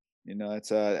climb.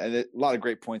 It's a lot of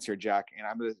great points here, Jack. And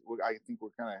I think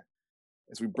we're kind of,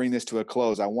 as we bring this to a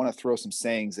close, I want to throw some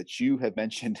sayings that you have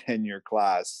mentioned in your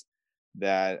class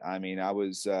that, I mean, I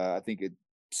think it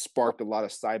sparked a lot of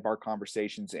sidebar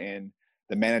conversations in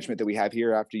the management that we have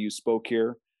here after you spoke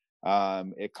here.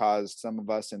 It caused some of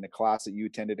us in the class that you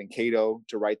attended in Cato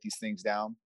to write these things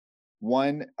down.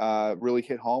 One really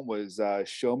hit home was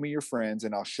show me your friends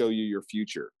and I'll show you your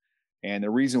future. And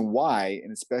the reason why,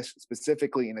 and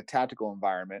specifically in a tactical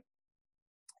environment,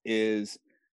 is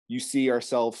you see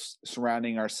ourselves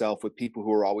surrounding ourselves with people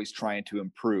who are always trying to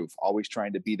improve, always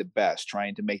trying to be the best,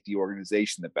 trying to make the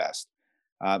organization the best.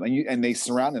 And they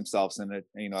surround themselves in it,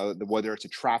 whether it's a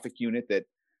traffic unit that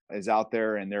is out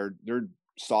there and they're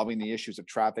solving the issues of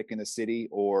traffic in the city,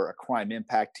 or a crime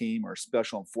impact team, or a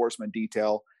special enforcement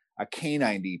detail, a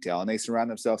canine detail, and they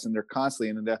surround themselves and they're constantly,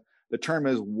 and the term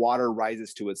is water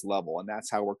rises to its level. And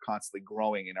that's how we're constantly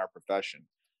growing in our profession.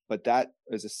 But that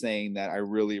is a saying that I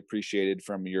really appreciated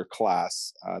from your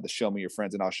class, the show me your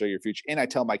friends and I'll show you your future. And I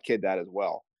tell my kid that as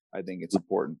well. I think it's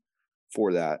important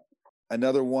for that.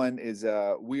 Another one is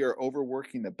we are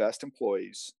overworking the best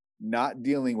employees, not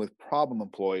dealing with problem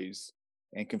employees,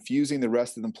 and confusing the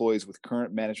rest of the employees with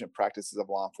current management practices of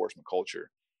law enforcement culture.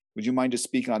 Would you mind just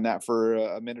speaking on that for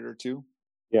a minute or two?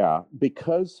 Yeah,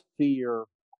 because fear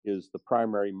is the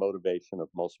primary motivation of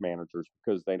most managers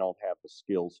because they don't have the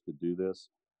skills to do this.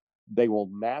 They will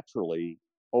naturally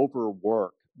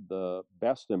overwork the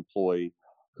best employee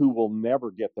who will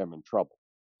never get them in trouble.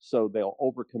 So they'll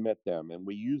overcommit them. And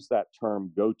we use that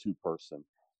term go-to person.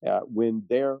 When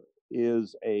there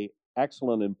is a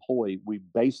excellent employee, we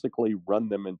basically run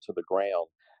them into the ground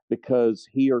because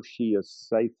he or she is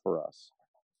safe for us.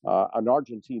 An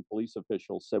Argentine police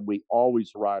official said we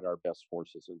always ride our best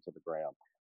horses into the ground.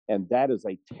 And that is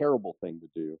a terrible thing to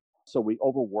do. So we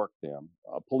overwork them.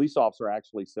 A police officer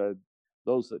actually said,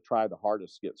 those that try the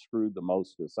hardest get screwed the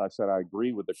mostest. I said, I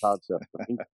agree with the concept.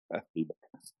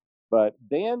 But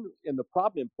then in the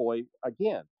problem employee,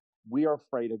 again, we are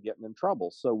afraid of getting in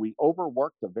trouble. So we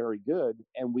overwork the very good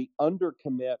and we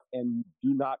undercommit and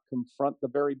do not confront the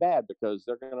very bad because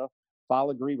they're going to file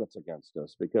a grievance against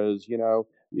us because,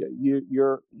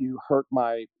 you hurt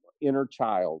my inner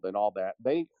child and all that.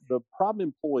 The problem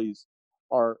employees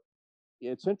are,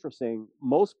 it's interesting.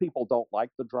 Most people don't like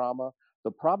the drama.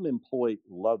 The problem employee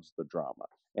loves the drama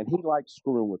and he likes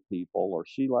screwing with people or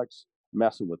she likes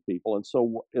messing with people. And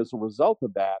so as a result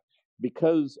of that,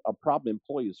 because a problem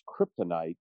employee is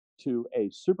kryptonite to a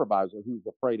supervisor who's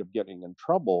afraid of getting in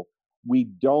trouble, we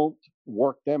don't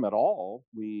work them at all.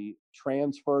 We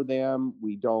transfer them.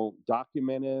 We don't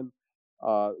document them.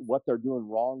 What they're doing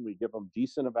wrong, we give them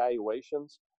decent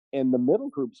evaluations. And the middle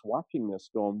group's watching this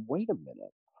going, wait a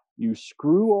minute, you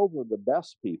screw over the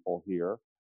best people here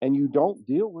and you don't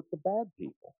deal with the bad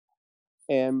people.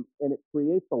 And it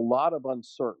creates a lot of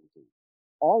uncertainty.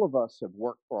 All of us have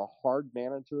worked for a hard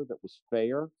manager that was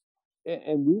fair,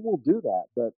 and we will do that.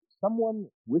 But someone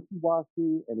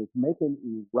wishy-washy and is making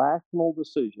irrational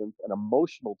decisions and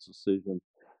emotional decisions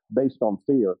based on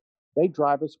fear, they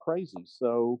drive us crazy.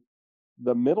 So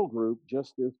the middle group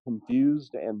just is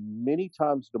confused and many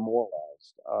times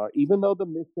demoralized. Even though the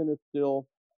mission is still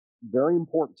very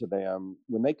important to them,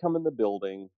 when they come in the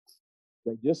building,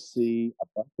 they just see a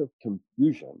bunch of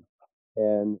confusion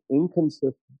and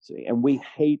inconsistency, and we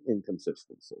hate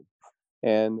inconsistency.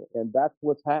 And that's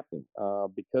what's happening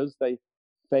because they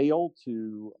fail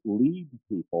to lead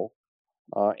people,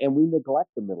 and we neglect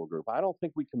the middle group. I don't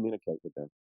think we communicate with them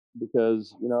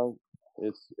because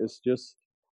it's just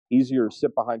easier to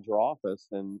sit behind your office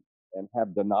and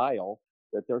have denial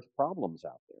that there's problems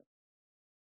out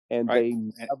there, and Right.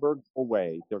 they never go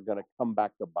away. They're going to come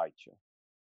back to bite you.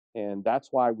 And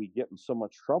that's why we get in so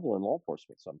much trouble in law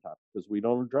enforcement sometimes because we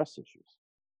don't address issues.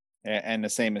 And the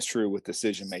same is true with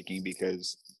decision making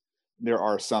because there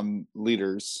are some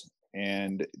leaders,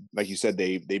 and like you said,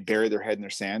 they bury their head in their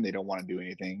sand. They don't want to do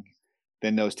anything.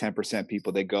 Then those 10%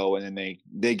 people, they go and then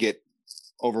they get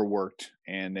overworked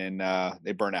and then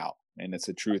they burn out. And it's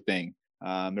a true thing.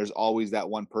 There's always that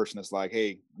one person that's like,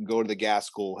 hey, go to the gas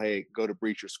school. Hey, go to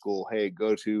breacher school. Hey,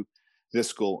 go to this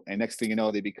school. And next thing you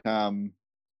know, they become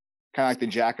kind of like the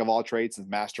jack of all trades and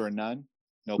master of none.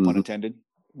 No pun intended.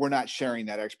 We're not sharing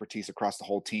that expertise across the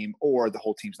whole team, or the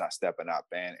whole team's not stepping up.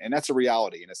 And that's a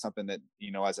reality. And it's something that,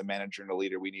 as a manager and a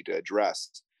leader, we need to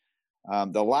address.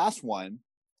 The last one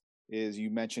is, you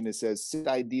mentioned, it says, sit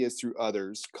ideas through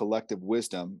others, collective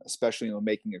wisdom, especially when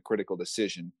making a critical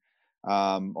decision.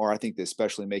 Or I think that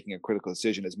especially making a critical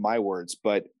decision is my words,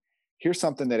 but here's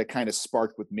something that it kind of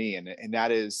sparked with me. And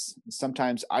that is,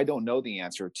 sometimes I don't know the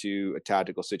answer to a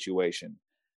tactical situation.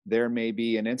 There may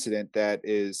be an incident that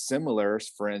is similar.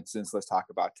 For instance, let's talk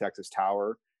about Texas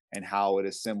Tower and how it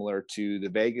is similar to the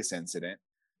Vegas incident.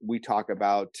 We talk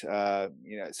about,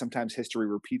 sometimes history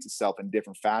repeats itself in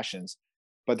different fashions,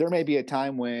 but there may be a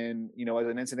time when, as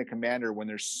an incident commander, when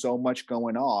there's so much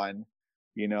going on,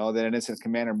 that an incident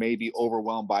commander may be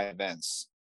overwhelmed by events.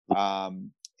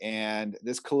 And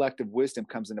this collective wisdom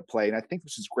comes into play. And I think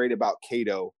this is great about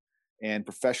Cato and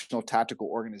professional tactical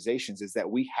organizations, is that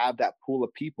we have that pool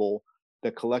of people,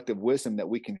 the collective wisdom that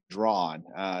we can draw on.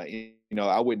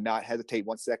 I would not hesitate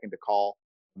 1 second to call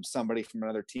somebody from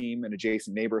another team, an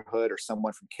adjacent neighborhood, or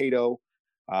someone from Cato,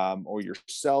 or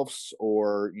yourselves,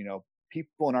 or,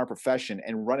 people in our profession,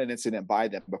 and run an incident by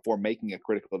them before making a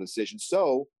critical decision.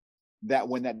 So that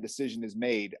when that decision is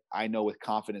made, I know with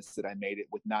confidence that I made it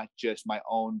with not just my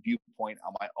own viewpoint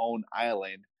on my own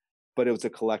island, but it was a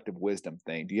collective wisdom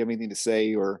thing. Do you have anything to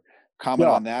say or comment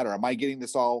on that? Or am I getting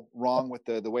this all wrong with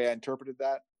the way I interpreted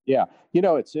that? Yeah.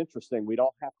 It's interesting. We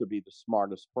don't have to be the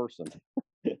smartest person.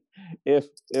 if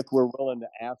we're willing to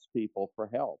ask people for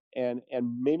help. And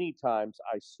many times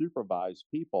I supervise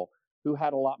people who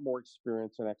had a lot more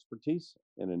experience and expertise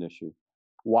in an issue.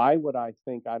 Why would I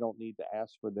think I don't need to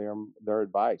ask for their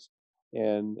advice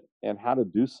and how to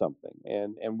do something?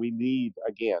 And we need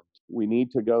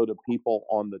to go to people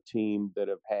on the team that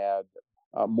have had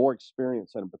more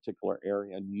experience in a particular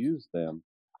area and use them.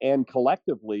 And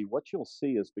collectively, what you'll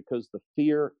see is, because the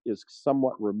fear is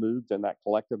somewhat removed in that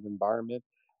collective environment,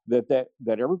 that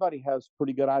everybody has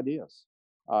pretty good ideas.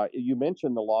 You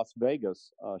mentioned the Las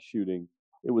Vegas shooting.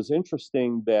 It was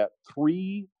interesting that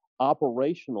 3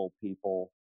 operational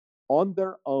people on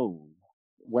their own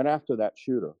went after that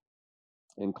shooter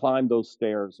and climbed those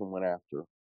stairs and went after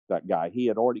that guy. He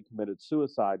had already committed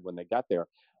suicide when they got there.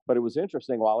 But it was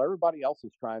interesting, while everybody else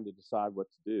was trying to decide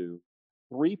what to do,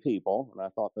 3 people, and I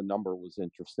thought the number was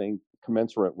interesting,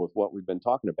 commensurate with what we've been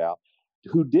talking about,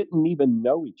 who didn't even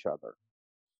know each other,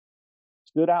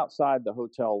 stood outside the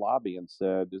hotel lobby and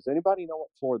said, "Does anybody know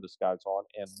what floor this guy's on?"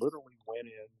 And literally went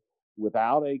in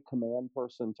without a command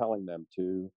person telling them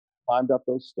to, climbed up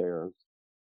those stairs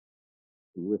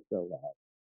with their lives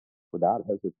without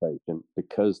hesitation,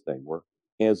 because they were,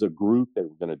 as a group, they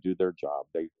were going to do their job.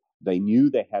 They knew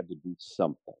they had to do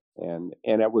something. And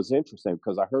it was interesting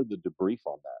because I heard the debrief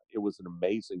on that. It was an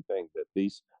amazing thing that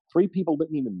these 3 people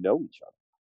didn't even know each other,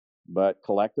 but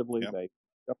collectively they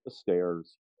up the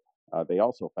stairs. They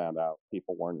also found out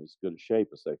people weren't as good a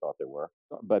shape as they thought they were,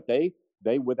 but they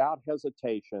without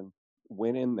hesitation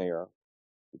went in there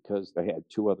because they had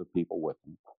 2 other people with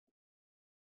them.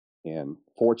 And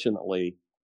fortunately,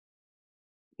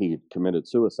 he had committed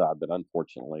suicide, but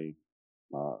unfortunately,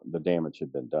 the damage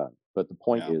had been done. But the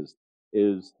point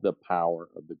is the power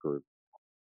of the group.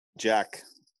 Jack,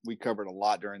 we covered a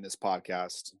lot during this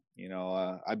podcast.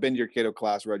 I've been to your Cato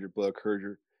class, read your book, heard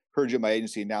you at my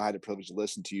agency, and now had the privilege to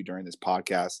listen to you during this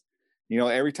podcast.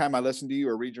 Every time I listen to you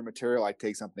or read your material, I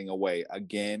take something away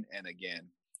again and again.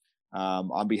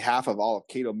 On behalf of all of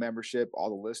Cato membership, all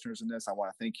the listeners in this, I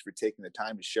want to thank you for taking the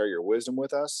time to share your wisdom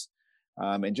with us.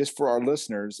 And just for our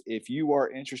listeners, if you are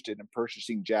interested in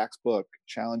purchasing Jack's book,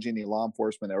 Challenging the Law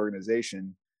Enforcement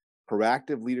Organization,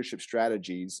 Proactive Leadership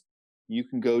Strategies, you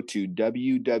can go to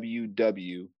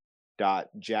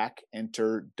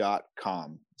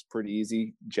www.jackenter.com. It's pretty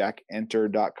easy,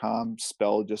 jackenter.com,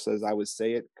 spelled just as I would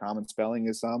say it. Common spelling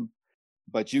is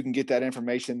but you can get that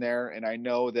information there. And I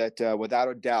know that without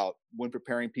a doubt, when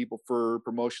preparing people for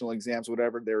promotional exams,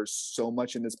 whatever, there's so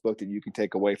much in this book that you can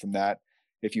take away from that.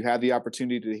 If you have the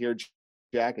opportunity to hear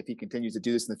Jack, if he continues to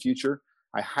do this in the future,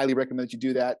 I highly recommend that you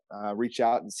do that. Reach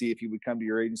out and see if he would come to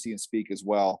your agency and speak as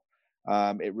well.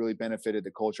 It really benefited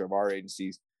the culture of our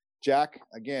agencies. Jack,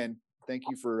 again, thank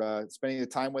you for spending the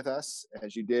time with us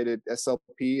as you did at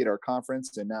SLP, at our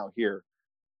conference, and now here.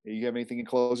 You have anything in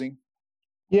closing?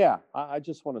 Yeah, I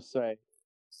just want to say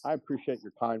I appreciate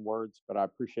your kind words, but I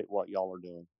appreciate what y'all are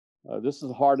doing. This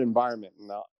is a hard environment,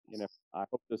 and I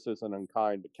hope this isn't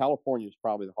unkind, but California is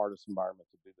probably the hardest environment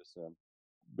to do this in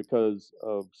because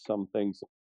of some things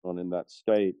going on in that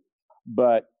state.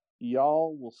 But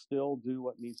y'all will still do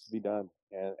what needs to be done,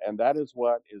 and that is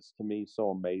what is, to me, so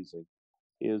amazing,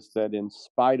 is that in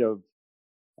spite of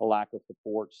a lack of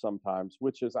support sometimes,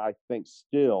 which is, I think,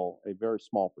 still a very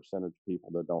small percentage of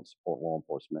people that don't support law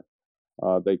enforcement,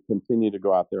 they continue to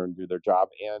go out there and do their job.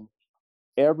 And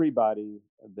everybody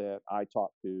that I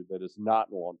talk to that is not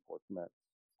in law enforcement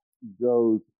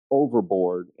goes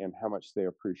overboard in how much they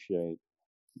appreciate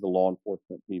the law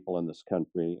enforcement people in this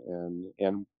country. And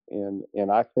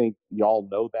I think y'all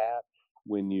know that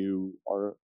when you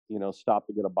are, stop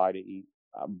to get a bite to eat,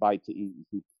 and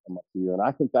people come up to you. And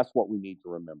I think that's what we need to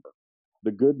remember.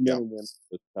 The good men and women of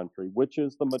this country, which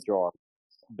is the majority,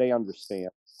 they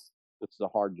understand this is a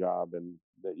hard job and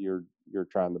that you're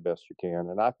trying the best you can.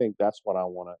 And I think that's what I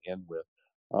want to end with.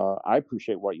 I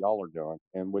appreciate what y'all are doing,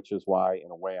 and which is why, in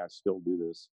a way, I still do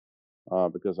this,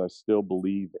 because I still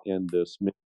believe in this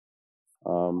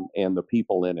and the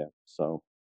people in it. So.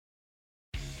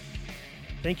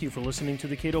 Thank you for listening to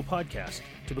the Cato Podcast.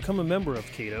 To become a member of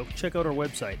Cato, check out our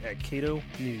website at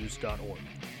catonews.org.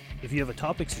 If you have a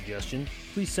topic suggestion,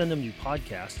 please send them to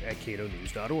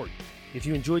podcast@catonews.org. If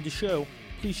you enjoyed the show,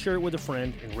 please share it with a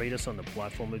friend and rate us on the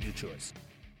platform of your choice.